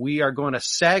 We are going to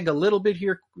sag a little bit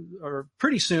here, or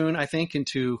pretty soon, I think,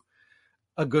 into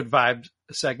a good vibe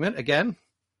segment. Again,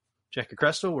 Jackie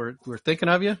Cresto, we're thinking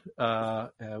of you. I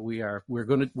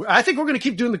think we're going to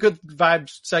keep doing the good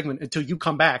vibes segment until you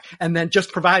come back, and then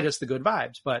just provide us the good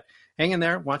vibes. But hang in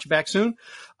there. Want you back soon.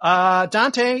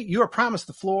 Dante, you are promised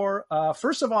the floor.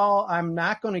 First of all, I'm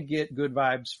not going to get good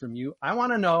vibes from you. I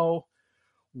want to know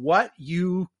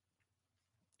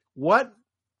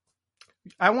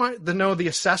I want to know the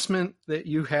assessment that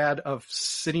you had of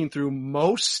sitting through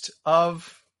most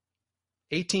of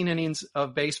 18 innings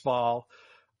of baseball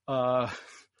on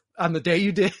the day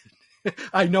you did.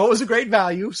 I know it was a great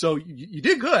value, so you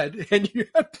did good, and you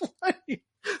had plenty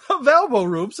of elbow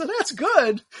room, so that's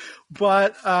good.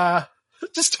 But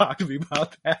just talk to me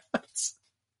about that.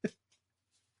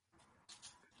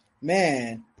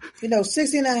 Man,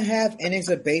 16 and a half innings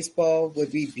of baseball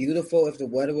would be beautiful if the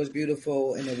weather was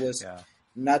beautiful and it was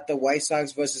not the White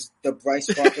Sox versus the bright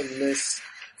sparkle-less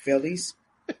Phillies.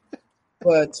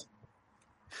 But,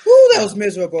 that was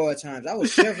miserable at times. I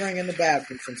was shivering in the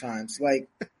bathroom sometimes. Like,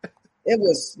 it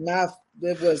was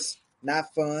not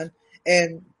fun.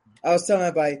 And I was telling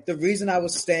everybody, the reason I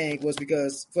was staying was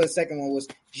because, for the second one, was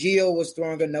Gio was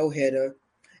throwing a no-hitter.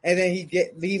 And then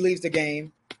he leaves the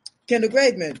game. Kendall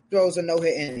Graveman throws a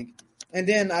no-hit inning. And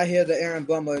then I hear the Aaron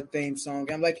Bummer theme song.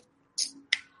 And I'm like,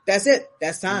 that's it.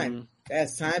 That's time. Mm-hmm.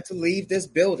 That's time to leave this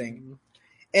building.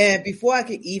 And before I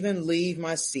could even leave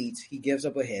my seat, he gives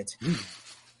up a hit.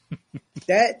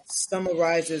 That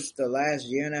summarizes the last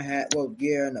year and a half,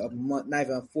 year and a month, not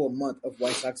even a full month of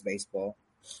White Sox baseball.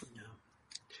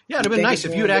 Yeah, it'd have been nice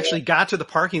if you had actually got to the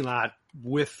parking lot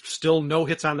with still no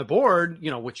hits on the board,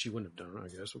 which you wouldn't have done, I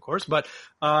guess, of course. But,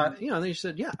 they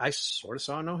said, yeah, I sort of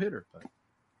saw a no-hitter. But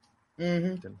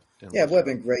didn't it would have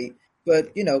been great.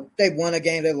 But, they won a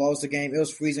game, they lost a game. It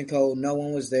was freezing cold. No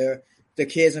one was there. The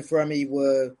kids in front of me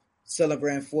were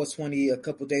celebrating 420 a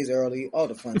couple days early, all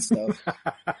the fun stuff.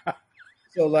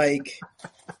 So,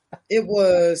 it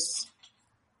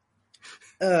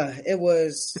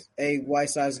was a White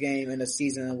Sox game in a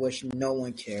season in which no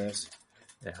one cares.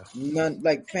 Yeah. None,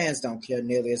 fans don't care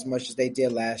nearly as much as they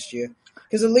did last year.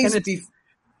 Because at least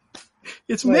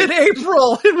it's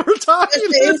mid-April and we're talking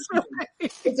this way.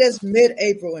 It's just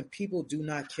mid-April and people do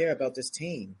not care about this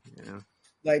team.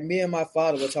 Yeah. Me and my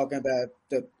father were talking about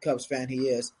the Cubs fan he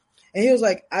is. And he was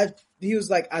like, I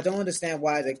don't understand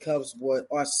why the Cubs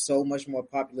are so much more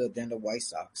popular than the White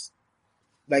Sox.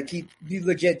 He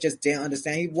legit just didn't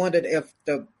understand. He wondered if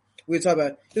he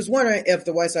was wondering if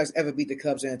the White Sox ever beat the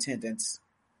Cubs in attendance.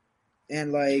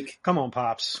 And come on,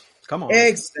 Pops. Come on.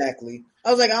 Exactly.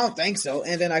 I was like, I don't think so.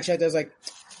 And then I checked, I was like,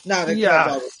 nah, the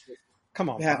Cubs always come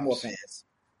on, have Pops. more fans.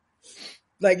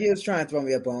 He was trying to throw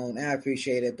me a bone, and I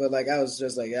appreciate it. But I was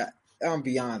just I'm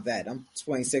beyond that. I'm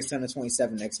 26, turning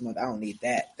 27 next month. I don't need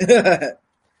that.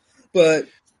 But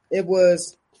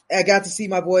I got to see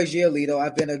my boy Giolito.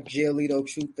 I've been a Giolito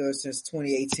truther since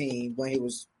 2018 when he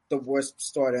was the worst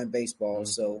starter in baseball.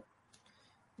 So,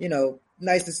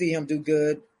 nice to see him do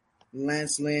good.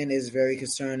 Lance Lynn is very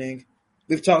concerning.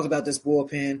 We've talked about this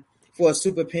bullpen. For a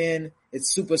super pen,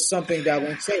 it's super something that I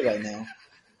won't say right now.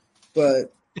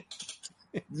 But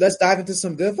let's dive into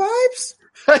some good vibes.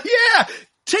 Yeah.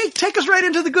 Take us right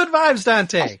into the good vibes,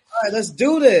 Dante. All right, let's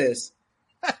do this.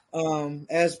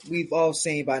 As we've all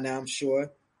seen by now, I'm sure,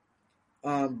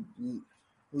 Liam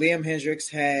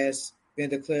Hendriks has been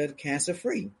declared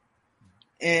cancer-free.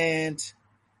 And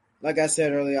like I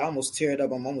said earlier, I almost teared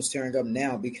up. I'm almost tearing up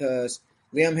now because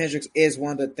Liam Hendriks is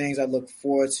one of the things I look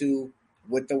forward to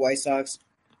with the White Sox.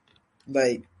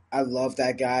 I love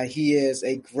that guy. He is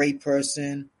a great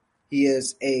person. He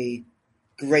is a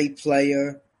great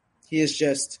player. He is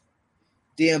just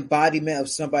the embodiment of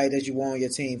somebody that you want on your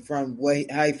team, from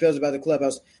how he feels about the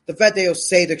clubhouse. The fact that he'll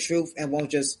say the truth and won't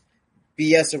just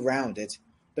BS around it.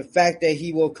 The fact that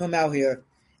he will come out here,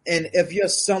 and if you're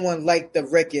someone like the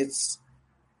Ricketts,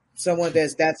 someone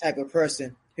that's that type of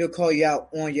person, he'll call you out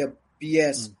on your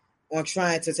BS, on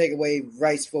trying to take away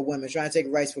rights for women, trying to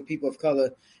take rights for people of color,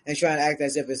 and trying to act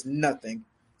as if it's nothing.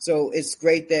 So it's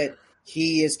great that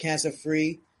he is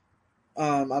cancer-free.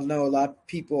 I know a lot of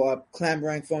people are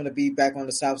clamoring for him to be back on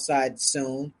the South Side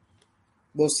soon.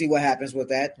 We'll see what happens with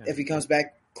that. Yeah. If he comes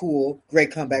back, cool.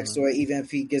 Great comeback story. Even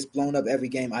if he gets blown up every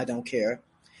game, I don't care.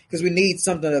 Because we need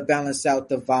something to balance out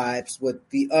the vibes with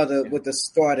with the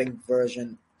starting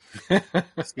version.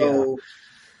 So,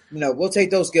 we'll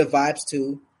take those good vibes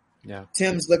too. Yeah.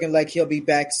 Tim's looking like he'll be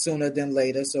back sooner than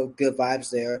later, so good vibes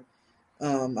there.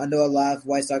 I know a lot of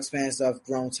White Sox fans have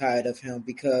grown tired of him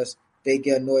because they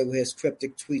get annoyed with his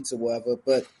cryptic tweets or whatever,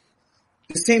 but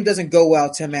this team doesn't go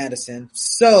well, Tim Anderson.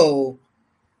 So,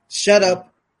 shut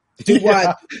up, do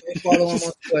what, follow him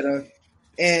on Twitter,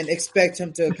 and expect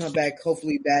him to come back,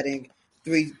 hopefully batting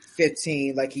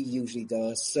 .315 like he usually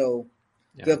does. So,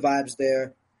 good vibes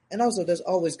there. And also, there's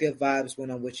always good vibes when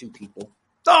I'm with you people.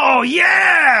 Oh,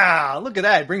 yeah! Look at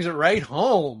that. It brings it right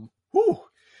home. Whew.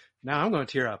 Now I'm going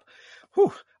to tear up.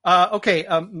 Whew. Okay,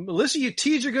 Melissa, you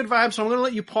teased your good vibes, so I'm going to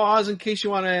let you pause in case you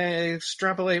want to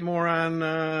extrapolate more on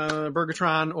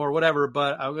Bergatron or whatever,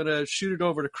 but I'm going to shoot it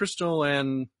over to Crystal.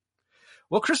 And,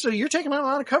 well, Crystal, you're taking on a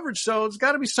lot of coverage, so it's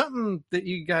got to be something that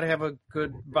you got to have a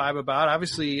good vibe about.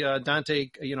 Obviously, Dante,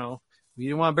 we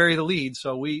didn't want to bury the lead,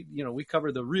 so we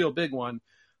covered the real big one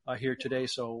here today.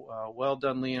 So well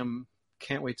done, Liam.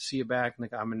 Can't wait to see you back. And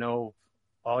I know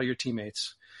all your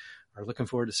teammates are looking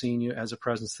forward to seeing you as a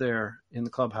presence there in the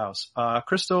clubhouse.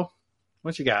 Crystal,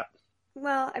 what you got?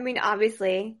 Well,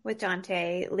 obviously with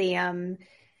Dante, Liam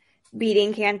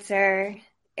beating cancer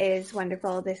is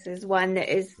wonderful. This is one that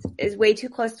is way too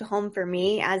close to home for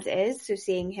me as is. So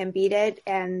seeing him beat it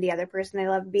and the other person I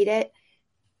love beat it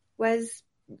was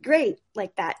great.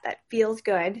 That feels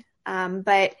good.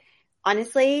 But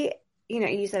honestly,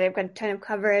 you said I've got a ton of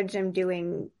coverage. I'm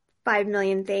doing 5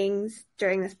 million things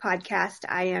during this podcast.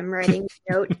 I am writing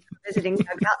a note, visiting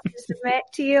dugout to submit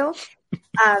to you.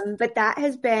 But that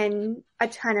has been a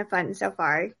ton of fun so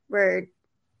far.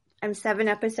 I'm 7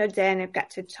 episodes in. I've got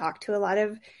to talk to a lot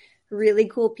of really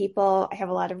cool people. I have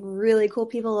a lot of really cool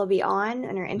people who'll be on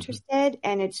and are interested.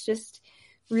 And it's just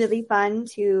really fun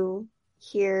to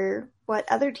hear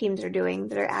what other teams are doing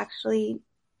that are actually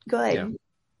good.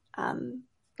 Yeah.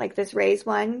 Like this Rays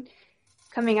one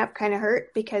coming up kind of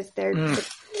hurt because they're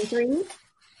 6-3.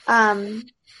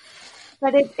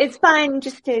 But it's fun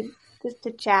just to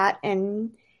chat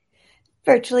and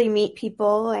virtually meet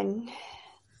people and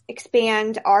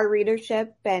expand our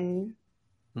readership and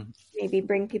maybe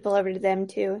bring people over to them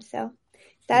too. So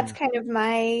that's kind of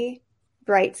my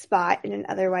bright spot in an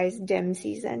otherwise dim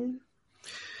season.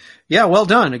 Yeah, well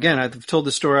done. Again, I've told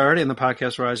this story already in the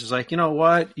podcast where I was just like, you know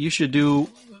what, you should do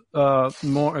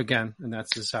more again. And that's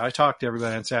just how I talk to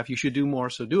everybody on staff. You should do more,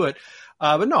 so do it.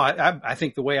 But no, I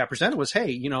think the way I presented was,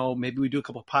 hey, you know, maybe we do a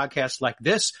couple of podcasts like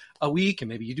this a week and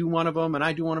maybe you do one of them and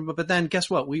I do one of them. But then guess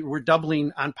what? We're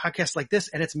doubling on podcasts like this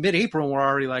and it's mid-April and we're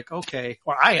already like, okay,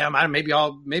 or I am.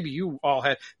 Maybe you all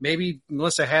had, maybe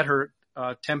Melissa had her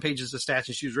 10 pages of stats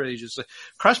and she was ready to just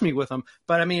crush me with them.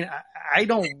 But I mean, I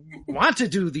don't want to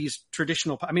do these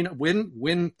traditional, I mean,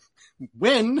 when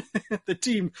the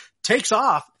team takes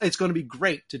off, it's going to be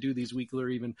great to do these weekly or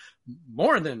even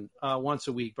more than once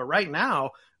a week. But right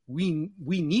now we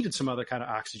needed some other kind of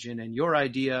oxygen, and your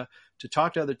idea to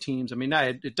talk to other teams, I mean,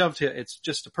 it dovetails, it's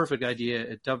just a perfect idea.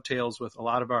 It dovetails with a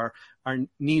lot of our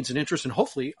needs and interests and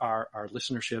hopefully our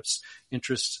listenership's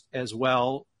interests as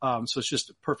well. So it's just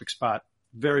a perfect spot.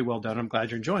 Very well done. I'm glad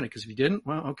you're enjoying it, because if you didn't,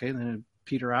 well, okay, then it'd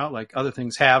peter out like other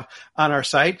things have on our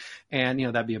site. And, you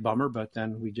know, that'd be a bummer, but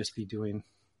then we'd just be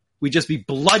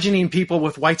bludgeoning people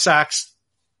with White Sox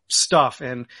stuff.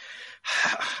 And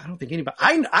I don't think anybody,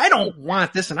 I don't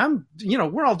want this, and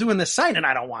we're all doing this site and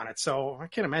I don't want it. So I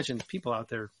can't imagine people out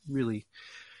there really.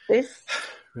 This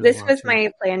was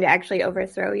my plan to actually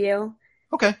overthrow you.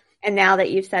 Okay. And now that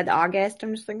you've said August,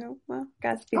 I'm just like, oh, well,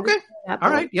 guys. Okay. All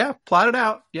right. Yeah. Plot it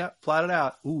out. Yeah. Plot it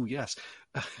out. Ooh, yes.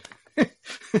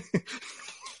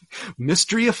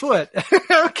 Mystery afoot.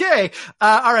 Okay.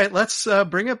 All right. Let's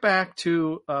bring it back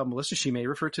to Melissa. She may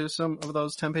refer to some of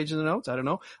those 10 pages of notes. I don't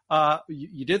know.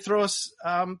 You did throw us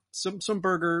some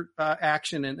Burger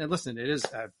action, and listen, it is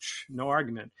no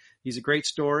argument. He's a great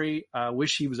story.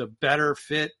 Wish he was a better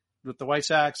fit with the White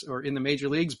Sox or in the major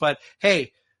leagues. But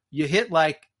hey, you hit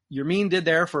like Yermin did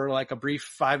there for like a brief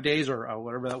 5 days or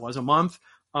whatever that was, a month.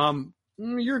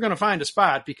 You're going to find a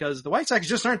spot, because the White Sox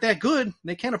just aren't that good.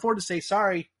 They can't afford to say,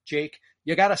 sorry, Jake,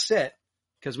 you got to sit,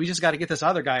 because we just got to get this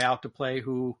other guy out to play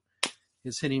who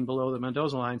is hitting below the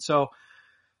Mendoza line. So,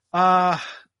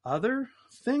 other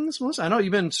things, Melissa? I know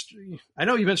you've been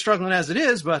struggling as it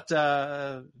is, but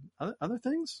other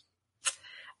things?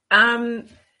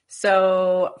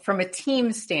 So from a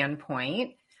team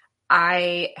standpoint,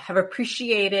 I have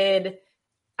appreciated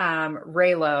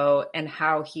Raylo and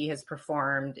how he has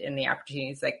performed in the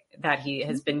opportunities that he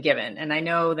has been given. And I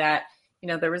know that,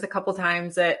 there was a couple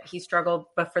times that he struggled,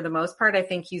 but for the most part, I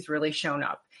think he's really shown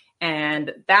up.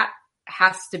 And that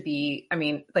has to be,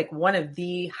 like one of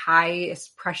the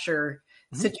highest pressure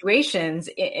situations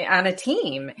on a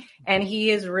team. And he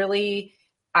has really,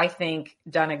 I think,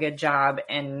 done a good job.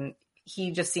 And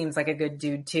he just seems like a good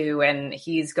dude too. And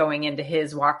he's going into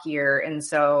his walk year. And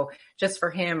so just for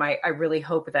him, I really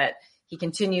hope that he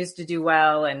continues to do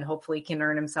well and hopefully can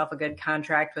earn himself a good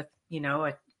contract with,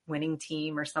 a winning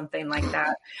team or something like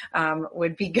that.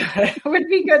 Would be good. Would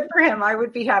be good for him. I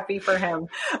would be happy for him.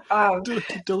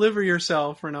 Deliver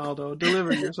yourself, Ronaldo.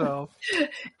 Deliver yourself.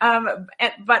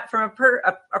 But from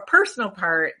a personal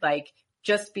part, like,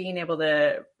 just being able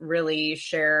to really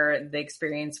share the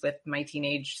experience with my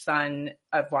teenage son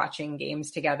of watching games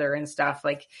together and stuff,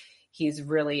 like he's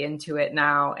really into it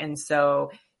now. And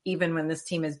so even when this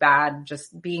team is bad,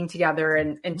 just being together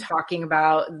and talking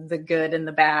about the good and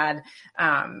the bad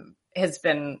has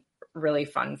been really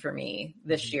fun for me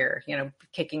this year,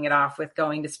 kicking it off with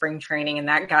going to spring training, and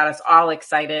that got us all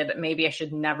excited. Maybe I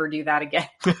should never do that again.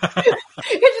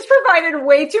 It just provided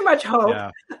way too much hope. Yeah.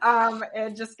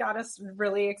 It just got us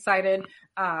really excited.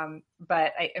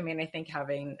 But I think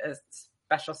having a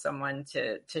special someone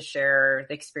to share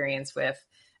the experience with,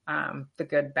 the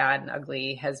good, bad, and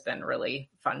ugly has been really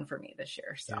fun for me this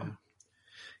year. So.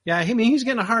 Yeah, I mean, he's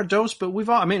getting a hard dose, but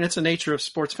it's the nature of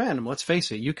sports fandom. Let's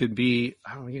face it. You could be,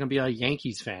 you can be a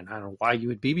Yankees fan. I don't know why you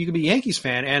would be, but you could be a Yankees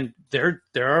fan, and there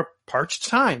are parched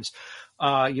times.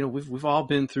 We've all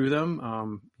been through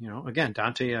them. Again,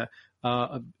 Dante,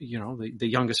 the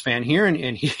youngest fan here,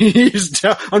 and he's,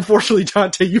 unfortunately,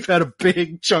 Dante, you've had a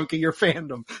big chunk of your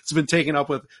fandom. It's been taken up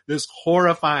with this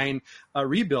horrifying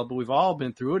rebuild, but we've all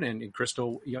been through it. And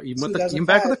Crystal, even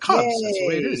back with the Cubs, yay. That's the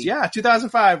way it is. Yeah,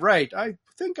 2005, right. I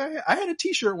think I had a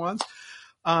t-shirt once.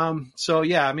 So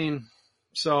yeah, I mean,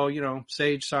 so,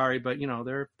 Sage, sorry, but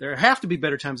there have to be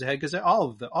better times ahead because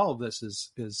all of this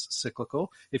is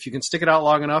cyclical. If you can stick it out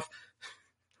long enough,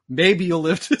 maybe you'll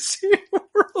live to see a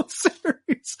World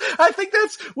Series. I think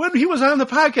that's when he was on the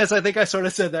podcast. I think I sort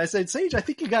of said that. I said, Sage, I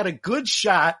think you got a good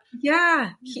shot.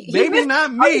 Yeah. Maybe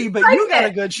not me, but you got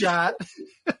a good shot.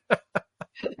 But,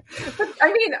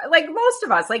 I mean, like most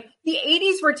of us, like the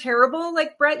 80s were terrible.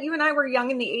 Like Brett, you and I were young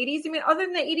in the 80s. I mean, other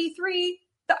than the 83,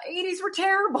 the 80s were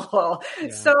terrible. Yeah.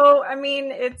 So, I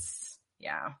mean, it's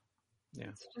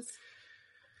just...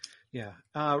 Yeah.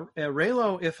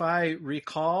 Raylo, if I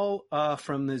recall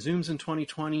from the Zooms in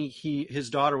 2020, his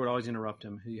daughter would always interrupt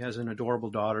him. He has an adorable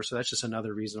daughter. So that's just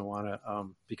another reason I want to,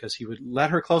 because he would let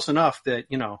her close enough that,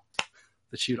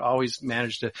 that she would always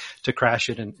manage to crash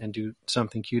it and do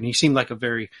something cute. And he seemed like a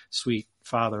very sweet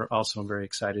father. Also, I'm very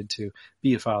excited to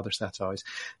be a father. So that's always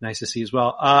nice to see as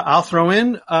well. I'll throw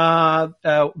in,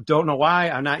 don't know why.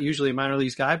 I'm not usually a minor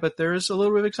leagues guy, but there is a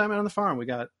little bit of excitement on the farm. We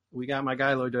got my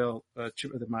guy, Loydell,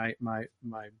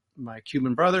 my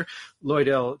Cuban brother,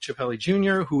 Loydell Chappelli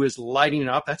Jr., who is lighting it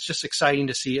up. That's just exciting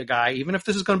to see a guy, even if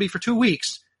this is going to be for 2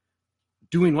 weeks,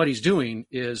 doing what he's doing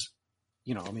is,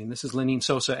 this is Lenin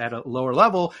Sosa at a lower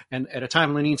level, and at a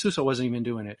time Lenin Sosa wasn't even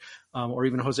doing it, or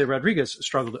even Jose Rodriguez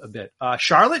struggled a bit.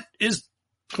 Charlotte is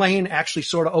playing actually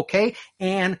sort of okay,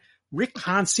 and Rick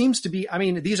Hahn seems to be,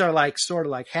 these are like sort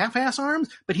of like half-ass arms,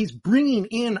 but he's bringing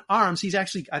in arms. He's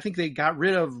actually, I think they got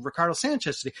rid of Ricardo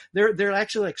Sanchez today. They're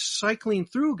actually like cycling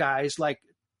through guys like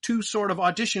to sort of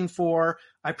audition for,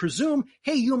 I presume,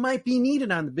 hey, you might be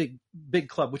needed on the big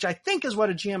club, which I think is what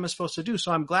a GM is supposed to do.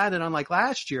 So I'm glad that unlike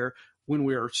last year, when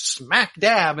we were smack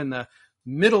dab in the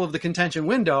middle of the contention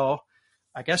window,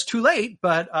 I guess too late,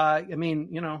 but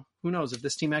who knows if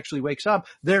this team actually wakes up,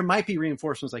 there might be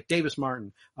reinforcements like Davis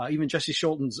Martin, even Jesse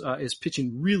Schultens is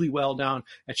pitching really well down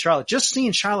at Charlotte. Just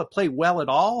seeing Charlotte play well at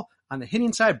all on the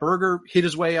hitting side. Berger hit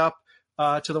his way up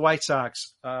to the White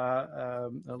Sox.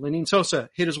 Lenin Sosa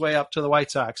hit his way up to the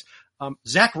White Sox.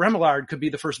 Zach Remillard could be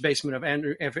the first baseman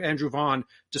if Andrew Vaughn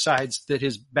decides that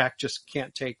his back just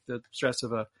can't take the stress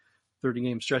of a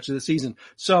 30-game stretch of the season.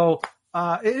 So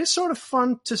it is sort of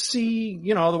fun to see,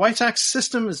 the White Sox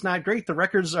system is not great. The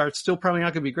records are still probably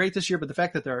not going to be great this year, but the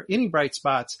fact that there are any bright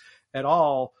spots at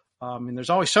all, there's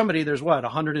always somebody, there's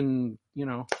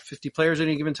 150 players at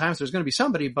any given time. So there's going to be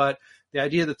somebody, but the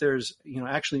idea that there's,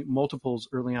 actually multiples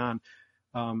early on,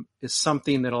 is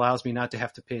something that allows me not to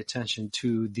have to pay attention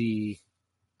to the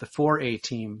 4A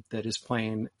team that is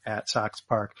playing at Sox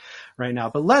Park right now.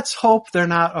 But let's hope they're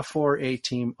not a 4A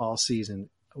team all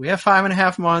season. We have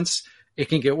 5.5 months. It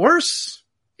can get worse.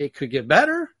 It could get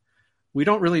better. We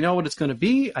don't really know what it's going to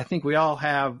be. I think we all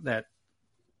have that,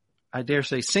 I dare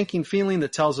say, sinking feeling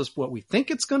that tells us what we think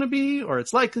it's going to be or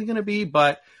it's likely going to be.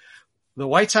 But the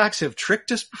White Sox have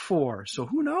tricked us before. So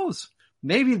who knows?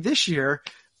 Maybe this year,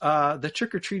 the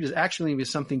trick or treat is actually going to be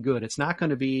something good. It's not going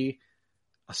to be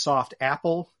a soft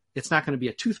apple. It's not going to be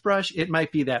a toothbrush. It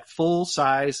might be that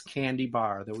full-size candy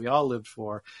bar that we all lived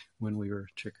for when we were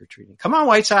trick-or-treating. Come on,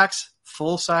 White Sox.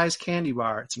 Full-size candy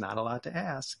bar. It's not a lot to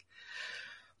ask.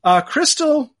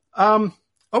 Crystal,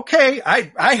 okay,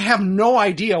 I have no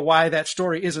idea why that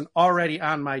story isn't already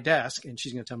on my desk, and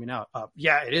she's going to tell me now.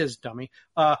 Yeah, it is, dummy.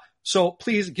 So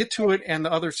please get to it and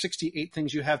the other 68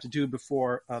 things you have to do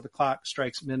before the clock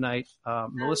strikes midnight.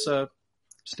 Melissa,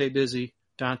 stay busy.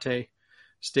 Dante,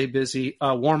 stay busy.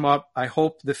 Warm up. I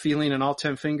hope the feeling in all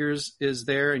 10 fingers is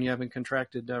there and you haven't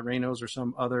contracted Raynaud's or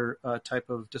some other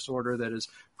type of disorder that is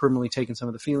permanently taking some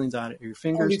of the feelings out of your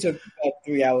fingers. Only took about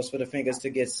 3 hours for the fingers to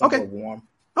get somewhat warm.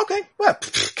 Okay. Well,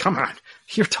 come on.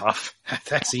 You're tough.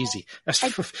 That's easy. That's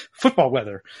football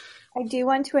weather. I do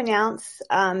want to announce,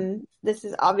 this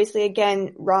is obviously,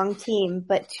 again, wrong team,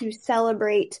 but to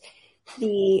celebrate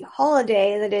the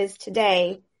holiday that is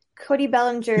today, Cody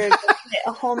Bellinger hit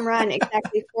a home run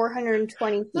exactly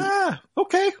 420 feet.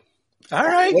 Okay. All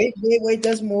right. Wait,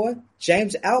 there's more.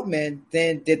 James Outman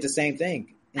then did the same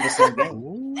thing in the same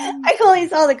game. I only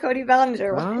saw the Cody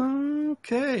Bellinger one.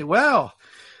 Okay. Well,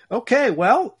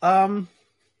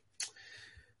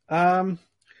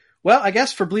 I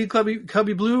guess for Bleed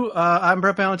Cubby Blue, I'm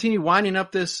Brett Ballantini winding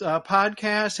up this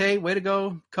podcast. Hey, way to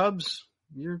go, Cubs.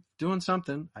 You're doing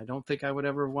something. I don't think I would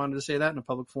ever have wanted to say that in a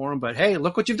public forum, but hey,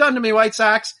 look what you've done to me, White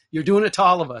Sox. You're doing it to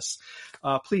all of us.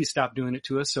 Please stop doing it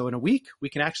to us. So in a week, we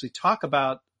can actually talk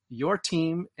about your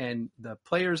team and the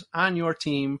players on your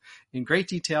team in great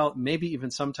detail, maybe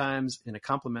even sometimes in a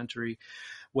complimentary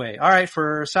way. All right,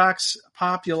 for Sox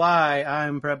Populi,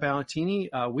 I'm Brett Ballantini.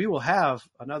 We will have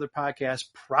another podcast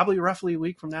probably roughly a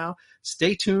week from now.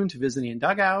 Stay tuned to Visiting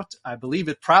Dugout. I believe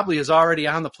it probably is already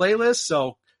on the playlist,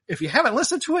 so if you haven't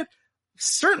listened to it,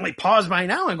 certainly pause by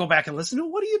now and go back and listen to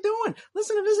it. What are you doing?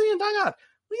 Listen to Visiting Dugout.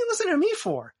 What are you listening to me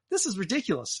for? This is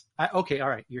ridiculous. Okay, all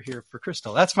right. You're here for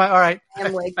Crystal. That's my, all right.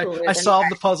 I solved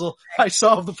the puzzle. I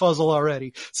solved the puzzle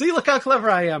already. See, look how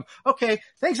clever I am. Okay,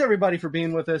 thanks everybody for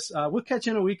being with us. We'll catch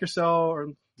you in a week or so, or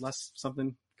unless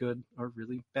something good or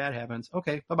really bad happens.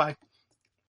 Okay, bye-bye.